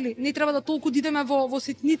дека не треба да толку идеме во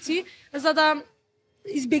ситници за да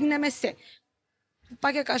избегнеме се.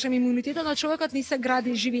 Пак ја кажам, имунитетот на човекот не се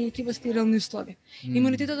гради живејќи во стерилни услови.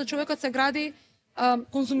 Имунитетот на човекот се гради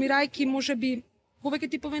конзумирајќи можеби повеќе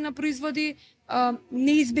типови на производи,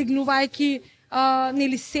 не избегнувајќи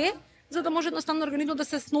се, за да може едноставно организмот да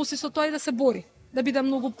се сноси со тоа и да се бори, да биде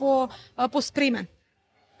многу поспремен.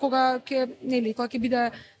 Кога ќе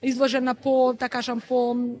биде изложен на по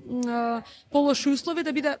лоши услови,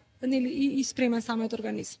 да биде и спремен самиот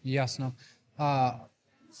организм. Јасно.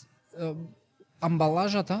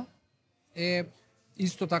 Амбалажата е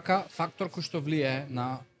исто така фактор кој што влијае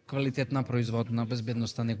на квалитет на производ, на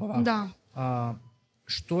безбедноста негова. Да.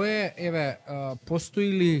 Што е,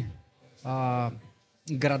 постои ли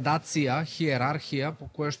градација, хиерархија по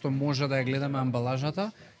која што може да ја гледаме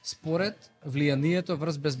амбалажата според влијанието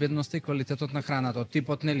врз безбедноста и квалитетот на храната,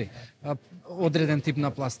 типот, одреден тип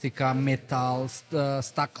на пластика, метал,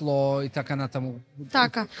 стакло и така натаму.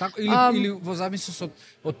 Така. Или во зависност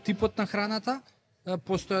од типот на храната,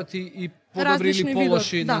 постојат и подобри или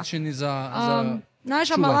полоши начини за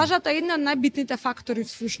Знаеш, амбалажата е една од најбитните фактори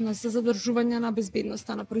всушност за задржување на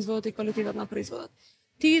безбедноста на производот и квалитетот на производот.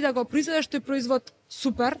 Ти да го произведеш тој производ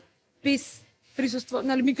супер, без присуство,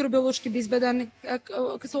 микробиолошки безбеден,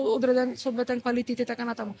 со одреден соодветен квалитет и така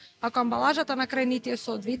натаму. Ако амбалажата на крај не ти е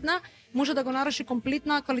соодветна, може да го наруши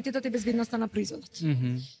комплетно квалитетот и безбедноста на производот.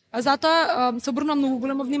 Затоа се обрна многу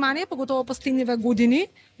големо внимание, поготово последниве години,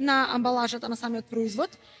 на амбалажата на самиот производ.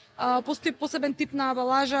 Постои посебен тип на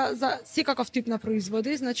амбалажа за секаков тип на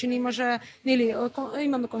производи, значи не може,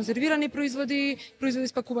 имаме конзервирани производи, производи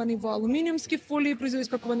спакувани во алуминиумски фолии, производи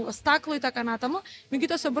спакувани во стакло и така натаму.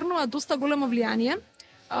 Меѓутоа се обрнува доста големо влијание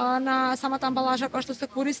на самата амбалажа која што се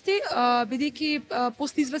користи, бидејќи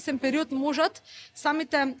после извесен период можат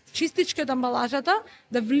самите чистички од амбалажата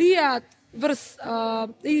да влијаат врз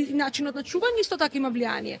и начинот на чување исто така има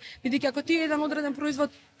влијание. Бидејќи ако ти еден одреден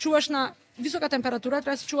производ чуваш на висока температура,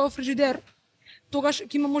 треба да се чува во фрижидер, тогаш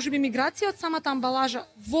ќе има можеби миграција од самата амбалажа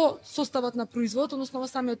во составот на производ, односно во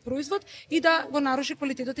самиот производ и да го наруши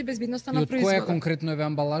квалитетот и безбедноста на производот. И од која конкретно еве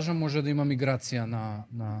амбалажа може да има миграција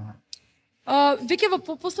на веќе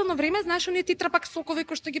во последно време, знаеш, оние тетрапак сокови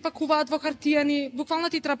кои што ги пакуваат во хартијани, буквално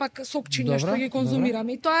тетрапак сокчиња што ги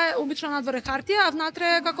конзумираме. И тоа е обично надворе хартија, а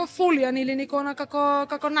внатре е како фолија или некоја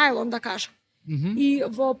како најлон да кажам. И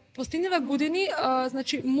во последниве години,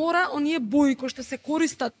 значи мора оние бои кои што се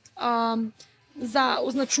користат за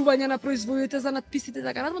означување на производите, за надписите и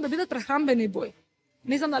така натаму да бидат прехрамбени бои.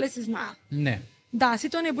 Не знам дали се знае. Не. Да,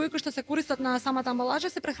 сите оние бои кои што се користат на самата амбалажа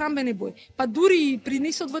се прехрамбени бои. Па дури и при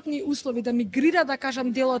несоодветни услови да мигрира, да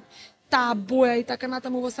кажам, делот таа боја и така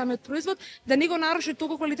натаму во самиот производ, да не го наруши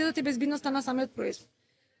толку квалитетот и безбедноста на самиот производ.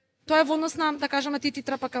 Тоа е во однос на, да кажеме,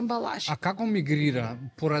 тетрапак амбалажи. А како мигрира?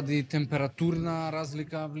 Поради температурна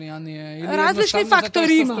разлика, влијание или различни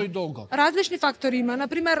фактори има. Стои долго? Различни фактори има.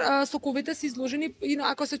 Например, соковите се изложени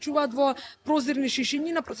ако се чуваат во прозирни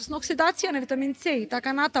шишињи на процес на оксидација на витамин С и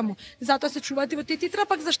така натаму. Затоа се чуваат и во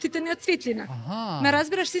тетрапак заштитени од светлина. Ме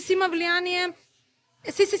разбираш, си има влијание,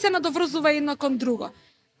 се надоврзува едно кон друго.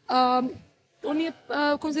 Оние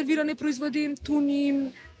конзервирани производи,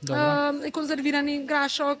 туни, конзервирани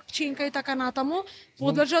грашок, пченка и така натаму,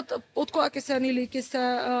 подлежат од кога ќе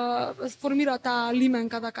се сформира таа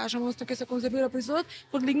лименка, да кажам, односно ќе се конзервира производот,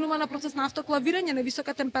 подлегнува на процес на автоклавирање на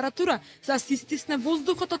висока температура, за да се стисне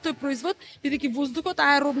воздухот од тој производ, бидејќи воздухот,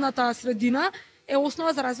 аеробната средина е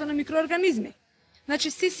основа за развој на микроорганизми.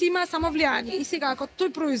 Значи се си има само влијание. И сега ако тој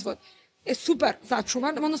производ е супер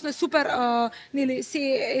зачуван, односно е супер, се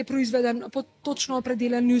е произведен по точно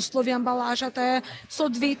определени услови, амбалажата е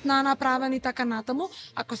соодветна, направена и така натаму.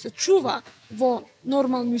 Ако се чува во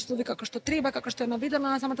нормални услови како што треба, како што е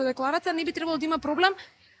наведено на самата декларација, не би требало да има проблем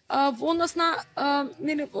во однос на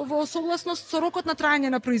во согласност со рокот на траење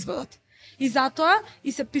на производот. И затоа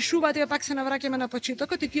и се пишуваат, и пак се навраќаме на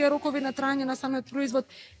почетокот, и тие рокови на траење на самиот производ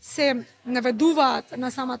се наведуваат на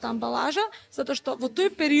самата амбалажа, затоа што во тој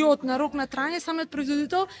период на рок на траење самиот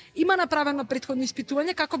производител има направено претходно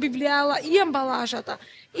испитување како би влијала и амбалажата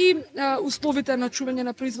и условите на чување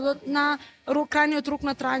на производот на крајниот рок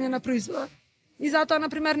на траење на производот. И затоа,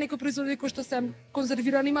 например, некои производи кои што се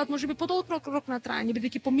конзервирани имаат можеби подолг рок на траење,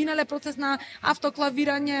 бидејќи поминале процес на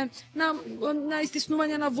автоклавирање, на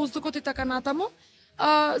истиснување на воздухот и така натаму,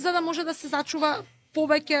 за да може да се зачува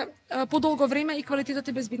повеќе подолго време и квалитетот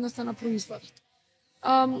и безбедноста на производот.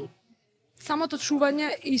 Самото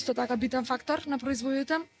чување е исто така битен фактор на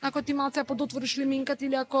производите. Ако ти малце подотвориш лиминката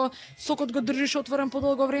или ако сокот го држиш отворен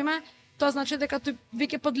подолго време, тоа значи дека тој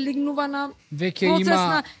веќе подлегнува на процес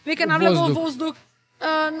на веќе навлегува воздух,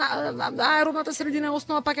 аеробната средина е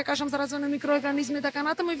основа, пак ја кажам, за развој на микроорганизми и така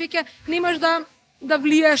натаму, и веќе немаш да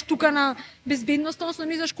влијаеш тука на безбедноста, односно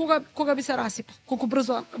не знаеш кога би се расипа, колку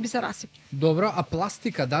брзо би се расипа. Добро, а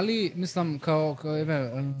пластика, дали, мислам,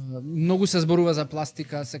 еве, многу се зборува за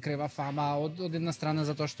пластика, се крева фама од една страна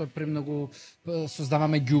затоа што премногу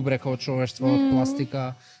создаваме ѓубре како човештво од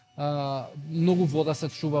пластика. Многу вода се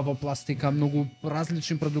чува во пластика, многу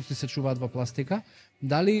различни продукти се чуваат во пластика.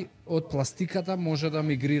 Дали од пластиката може да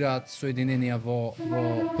мигрираат соединенија во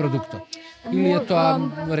продуктот? Или е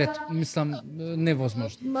тоа ред? Мислам,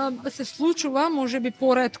 невозможно. Се случува, може би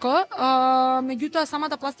поретко, меѓутоа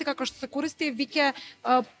самата пластика која што се користи веќе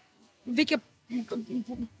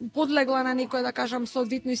подлегла на некој, да кажам,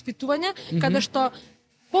 соодветно испитување, каде што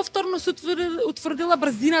повторно се утврдила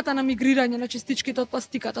брзината на мигрирање на частичките од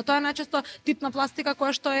пластиката. Тоа е најчесто тип на пластика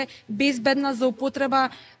која што е безбедна за употреба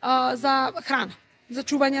за храна, за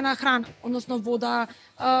чување на храна, односно вода,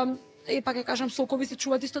 пак ќе кажам, сокови се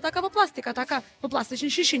чуваат исто така во пластика, така во пластични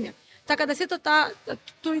шишиња. Така да сето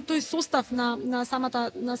тој состав на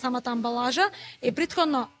самата амбалажа е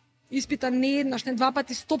претходно испитан не еднаш, не два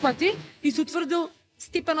пати, 100 пати и се утврдил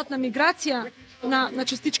степенот на миграција на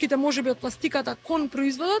частичките можеби од пластиката кон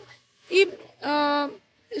производот и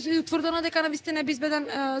е утврдено дека навистина е безбеден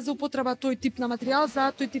за употреба тој тип на материјал,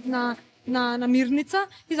 за тој тип на мирница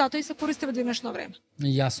и затоа и се користи во денешно време.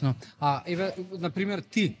 Јасно. Еве, например,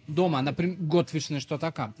 ти дома, готвиш нешто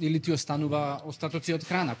така или ти останува остатоци од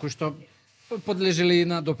храна кои што подлежели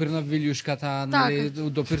на допир на вилјушката, нели,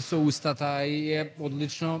 допир со устата и е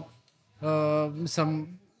одлично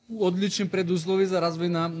одлични предуслови за развој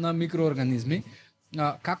на микроорганизми.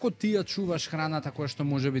 Како ти ја чуваш храната која што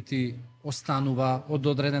можеби ти останува од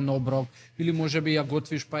одреден оброк или можеби ја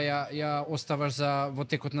готвиш па ја оставаш за во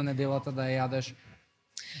текот на неделата да ја јадеш?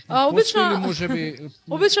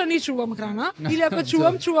 Обично не чувам храна, или ако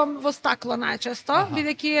чувам во стакло најчесто,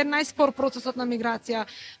 бидејќи е најспор процесот на миграција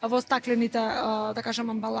во стаклените, да кажам,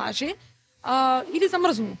 амбалажи, или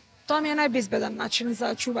замрзнуто. Тоа ми е најбезбеден начин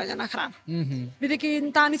за чување на храна.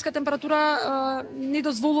 Бидејќи таа ниска температура не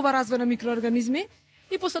дозволува развој на микроорганизми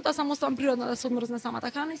и после тоа само оставам природно да се одмрзне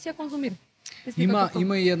самата храна и си ја конзумирам.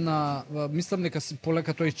 Има и една, мислам дека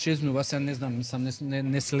полека тој исчезнува, се не знам, мислам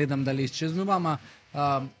не следам дали исчезнува, ама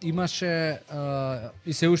имаше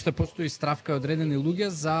и се уште постои стравка одредени луѓе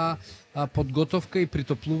за подготовка и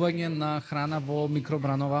притоплување на храна во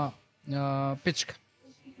микробранова печка.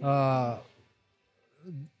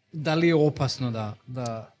 Дали е опасно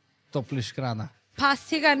да топлиш храна? Па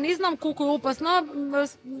сега не знам колку е опасно,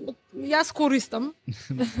 јас користам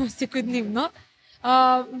секојдневно.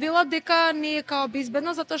 Велат дека не е као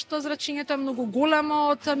безбедно затоа што зрачењето е многу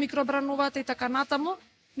големо од микробрановата и така натаму.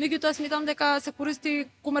 Меѓутоа сметам дека се користи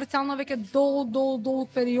комерцијално веќе долг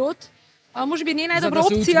период. Можеби не е најдобра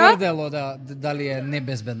опција. За да се утврдело дали е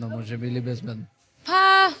небезбедно, можеби, или безбедно?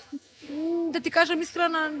 Па да ти кажам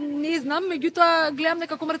искрено, не знам, меѓутоа гледам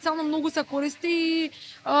дека комерцијално многу се користи и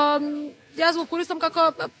јас го користам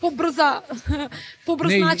како побрз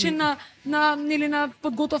начин на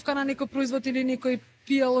подготовка на некој производ или некој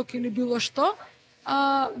пијалок или било што.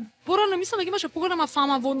 Порано мислам дека имаше поголема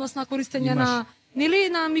фама во однос на користење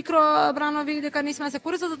на микробранови, дека не сме да се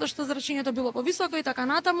користат затоа што зрачењето било повисоко и така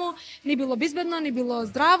натаму, не било безбедно, не било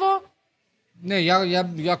здраво. Не,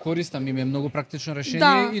 ја користам, им е многу практично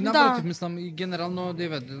решение и напротив, мислам и генерално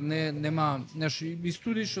нема и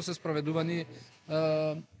студии што се спроведувани.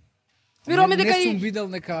 Веруваме дека не сум видел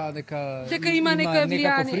дека има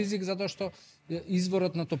некаков ризик затоа што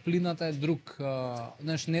изворот на топлината е друг,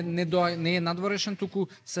 не е надворешен, туку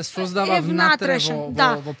се создава внатре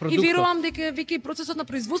во продуктот. И верувам дека веќе процесот на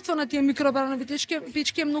производство на тие микробранови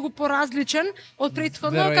печки е многу поразличен од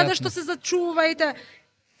претходно, каде што се зачувајте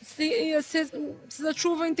се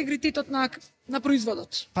зачува интегритетот на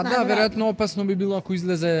производот. Па да, веројатно опасно би било ако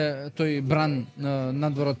излезе тој бран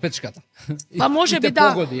надвор од печката. Па можеби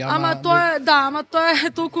да, ама тоа е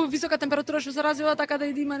толку висока температура што се развива, така да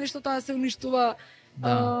има нешто тоа се уништува.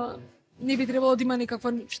 Не би требало да има никакво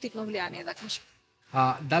штетно влијание, да кажам.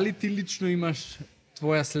 Дали ти лично имаш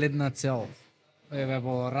твоја следна цел? Еве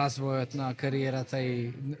во развојот на кариерата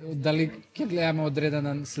и дали ќе гледаме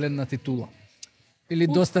одредена следна титула? Или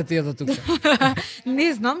доста ти е до тука?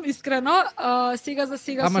 Не знам, искрено. Сега за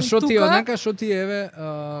сега сум тука. Ама шо ти однака, шо ти еве,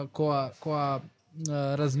 која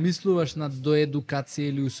размислуваш на доедукација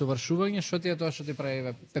или усовршување, шо ти е тоа што ти прави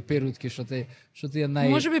еве пеперутки, шо ти е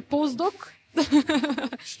Можеби постдок.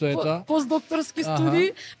 Што е тоа? Постдокторски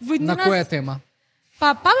студии. На која тема?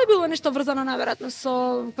 Па би било нешто врзано наверојатно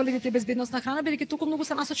со квалитет и безбедност на храна, бидејќи толку многу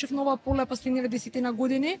се насочив на ова поле последниве 10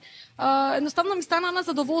 години. Едноставно ми стана на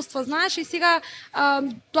задоволство, знаеш, и сега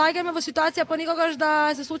доаѓаме во ситуација понекогаш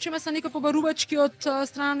да се случиме со некои побарувачки од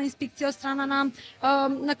страна на инспекција, од страна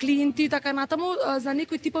на клиенти и така натаму за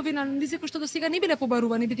некои типови анализи кои што досега не биле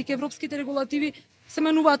побарувани, бидејќи европските регулативи се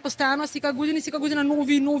менуваат постојано, секоја година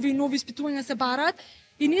нови испитувања се бараат.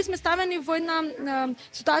 И ние сме ставени во една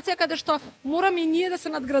ситуација каде што мораме и ние да се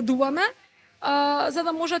надградуваме, за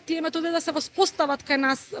да можат тие методи да се воспостават кај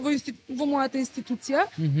нас во мојата институција.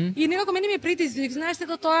 И некако мене ми е предизвик, знаеш,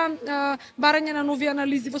 сето тоа барање на нови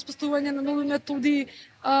анализи, воспоставување на нови методи,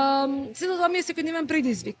 сето тоа ми е секојдневен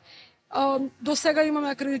предизвик. До сега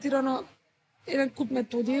имаме акредитирано еден куп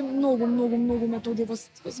методи, многу методи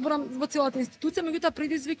во целата институција, меѓутоа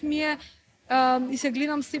предизвик ми е и се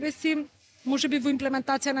гледам себе си можеби во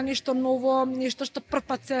имплементација на нешто ново, нешто што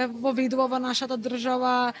првпат се воведува во нашата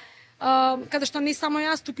држава, каде што не само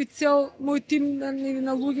јас, туку и цел мој тим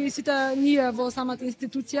на луѓе и сите ние во самата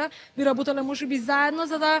институција би работеле можеби заедно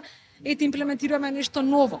за да ете имплементираме нешто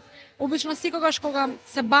ново. Обично секогаш кога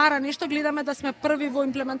се бара нешто, гледаме да сме први во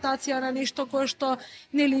имплементација на нешто кое што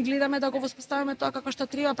нели гледаме да го воспоставиме тоа како што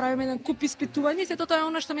треба, правиме еден куп испитувања, сето тоа е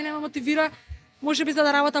она што мене ме мотивира, можеби за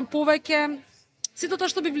да работам повеќе. Сето тоа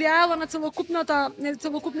што би влијаело на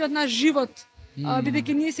целокупниот наш живот,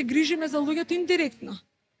 бидејќи ние се грижиме за луѓето индиректно.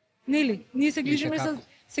 Нели? Ние се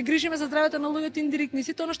грижиме за здравето на луѓето индиректно и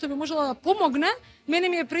сето она што би можело да помогне, мене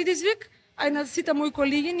ми е предизвик, а и на сите мои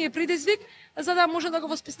колеги ни е предизвик, за да може да го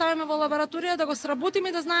воспоставиме во лабораторија, да го сработиме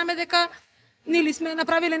и да знаеме дека нели сме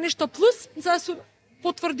направиле нешто плюс за да се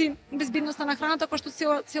потврди безбедноста на храната која што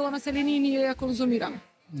цело население ние ја конзумираме.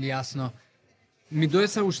 Јасно. Ми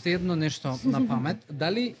дојде уште едно нешто на памет.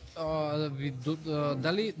 Дали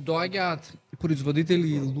доаѓаат производители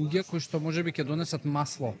и луѓе кои што можеби ќе донесат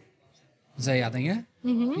масло за јадење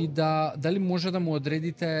и дали може да му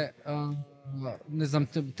одредите не знам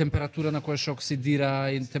температура на која што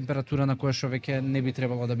оксидира и температура на која што веќе не би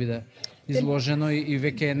требало да биде изложено и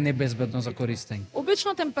веќе е небезбедно за користење?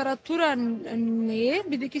 Обично температура не е,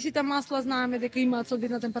 бидејќи сите масла знаеме дека имаат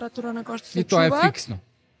соодветна температура на која што се чуваат. И тоа е фиксно.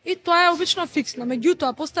 И тоа е обично фиксно.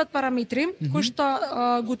 Меѓутоа постојат параметри кои што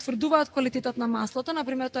го утврдуваат квалитетот на маслото, на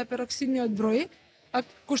пример тоа е пероксидниот број,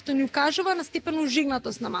 кој што ни укажува на степен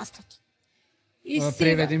ужигнатост на маслото.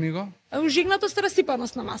 Преведи ми го. Ужигнатост и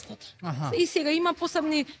расипаност на маслото. И сега има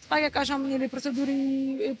посебни, ќе кажам, нели процедури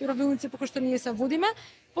и правилници по кои што ние се водиме.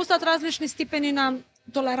 Постојат различни степени на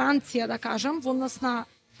толеранција, да кажам, во однос на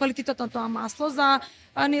квалитетот на тоа масло. За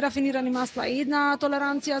нерафинирани масла е една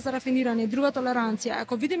толеранција, за рафинирани друга толеранција.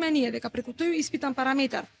 Ако видиме ние дека преку тој испитан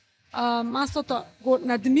параметар маслото го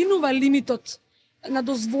надминува лимитот на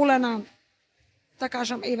дозволена, да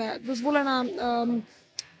кажам, дозволена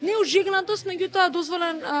не ужигнатост, меѓутоа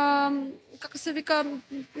дозволен, како се вика,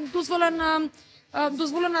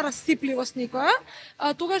 дозволена расипливост некоја,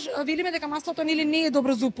 тогаш велиме дека маслото нели не е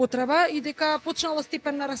добро за употреба и дека почнало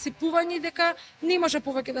степен на расипување и дека не може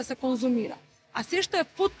повеќе да се конзумира. А се што е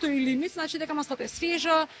под тој лимит, значи дека маслото е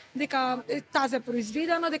свежо, дека е тазе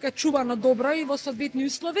произведено, дека е чувано добро и во соодветни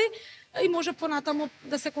услови и може понатаму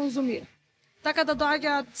да се конзумира. Така да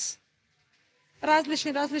доаѓаат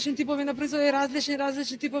различни типови на производи,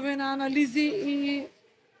 различни типови на анализи и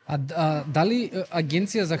дали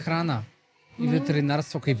Агенција за храна и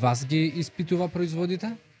ветеринарство кај вас ги испитува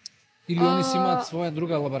производите? Или они си имаат своја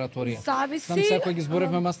друга лабораторија? Зависи. Знам сега кога ги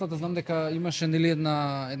зборевме маслата, знам дека имаше нели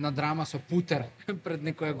една драма со путер пред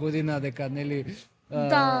некоја година дека нели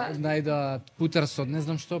најдоа путер со не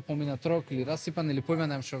знам што, помина трок или расипан или појма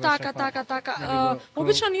немам што беше. Така.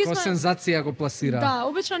 Обично ние сме сензација го пласира. Да,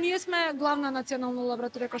 обично ние сме главна национална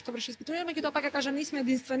лабораторија која што врши испитувања, меѓутоа пак ќе кажам не сме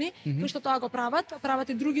единствени кои што тоа го прават. Прават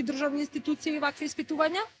и други државни институции вакви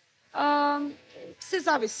испитувања. Се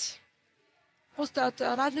зависи. Постојат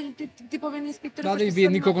различни типови на инспектори. Да, и вие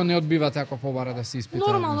никого не одбивате ако побара да се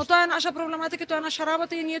испитува. Нормално, тоа е наша проблематика, тоа е наша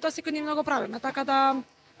работа и ние тоа секојдневно го правиме. Така да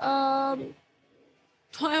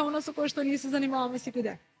тоа е она со кое што ние се занимаваме секој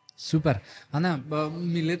ден. Супер. Ана,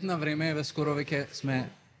 ми летна време, еве скоро веќе сме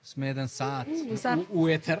еден саат у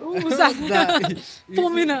етер. Да,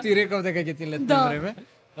 помина. Ти реков дека ќе ти летна време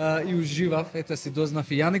и уживав, ете си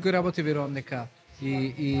дознав и ја некој работи, верувам дека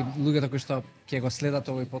и луѓето кои што ќе го следат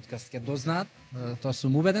овој подкаст ќе дознаат, тоа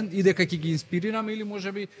сум убеден, и дека ќе ги инспирираме или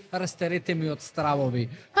можеби растеретеми од стравови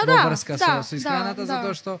во врска со исхраната,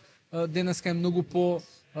 затоа што денеска е многу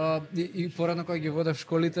и порано кога ги водев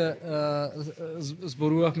школите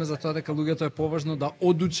зборувавме за тоа дека луѓето е поважно да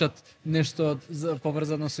одучат нешто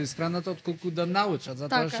поврзано со исхраната отколку да научат,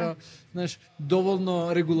 затоа што знаеш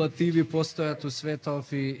доволно регулативи постојат у светов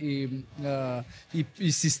и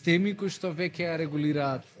системи кои што веќе ја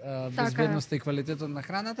регулираат безбедноста и квалитетот на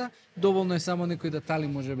храната, доволно е само некои детали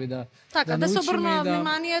можеби да да се обрнува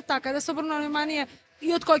внимание, да се обрнува внимание и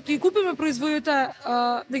од кога ќе купиме производите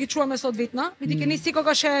да ги чуваме соодветно, бидејќи не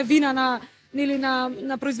секогаш е вина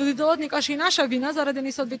на производителот, некогаш и наша вина заради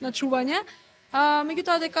несоодветно чување.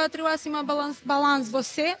 Меѓутоа дека треба да се има баланс во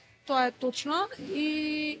се, тоа е точно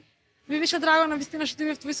и ми беше драго навистина што ти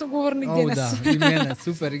бев твој соговорник денес. Да, и мене,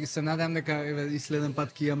 супер. И се надевам дека и следен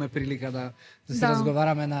пат ќе имаме прилика да се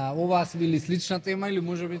разговараме на оваа или слична тема или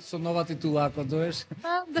можеби со нова титула ако доеш.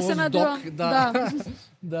 Да се надевам.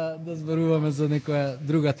 Да зборуваме за некоја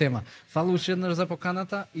друга тема. Фала уште еднаш за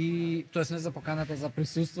поканата и тоест не за поканата, за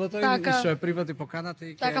присуството и што ја прифати поканата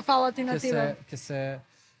и фала ти на тебе.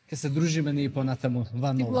 Ќе се дружиме ние понатаму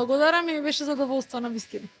ван. Ти благодарам и беше задоволство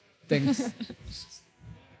навистина. Thanks.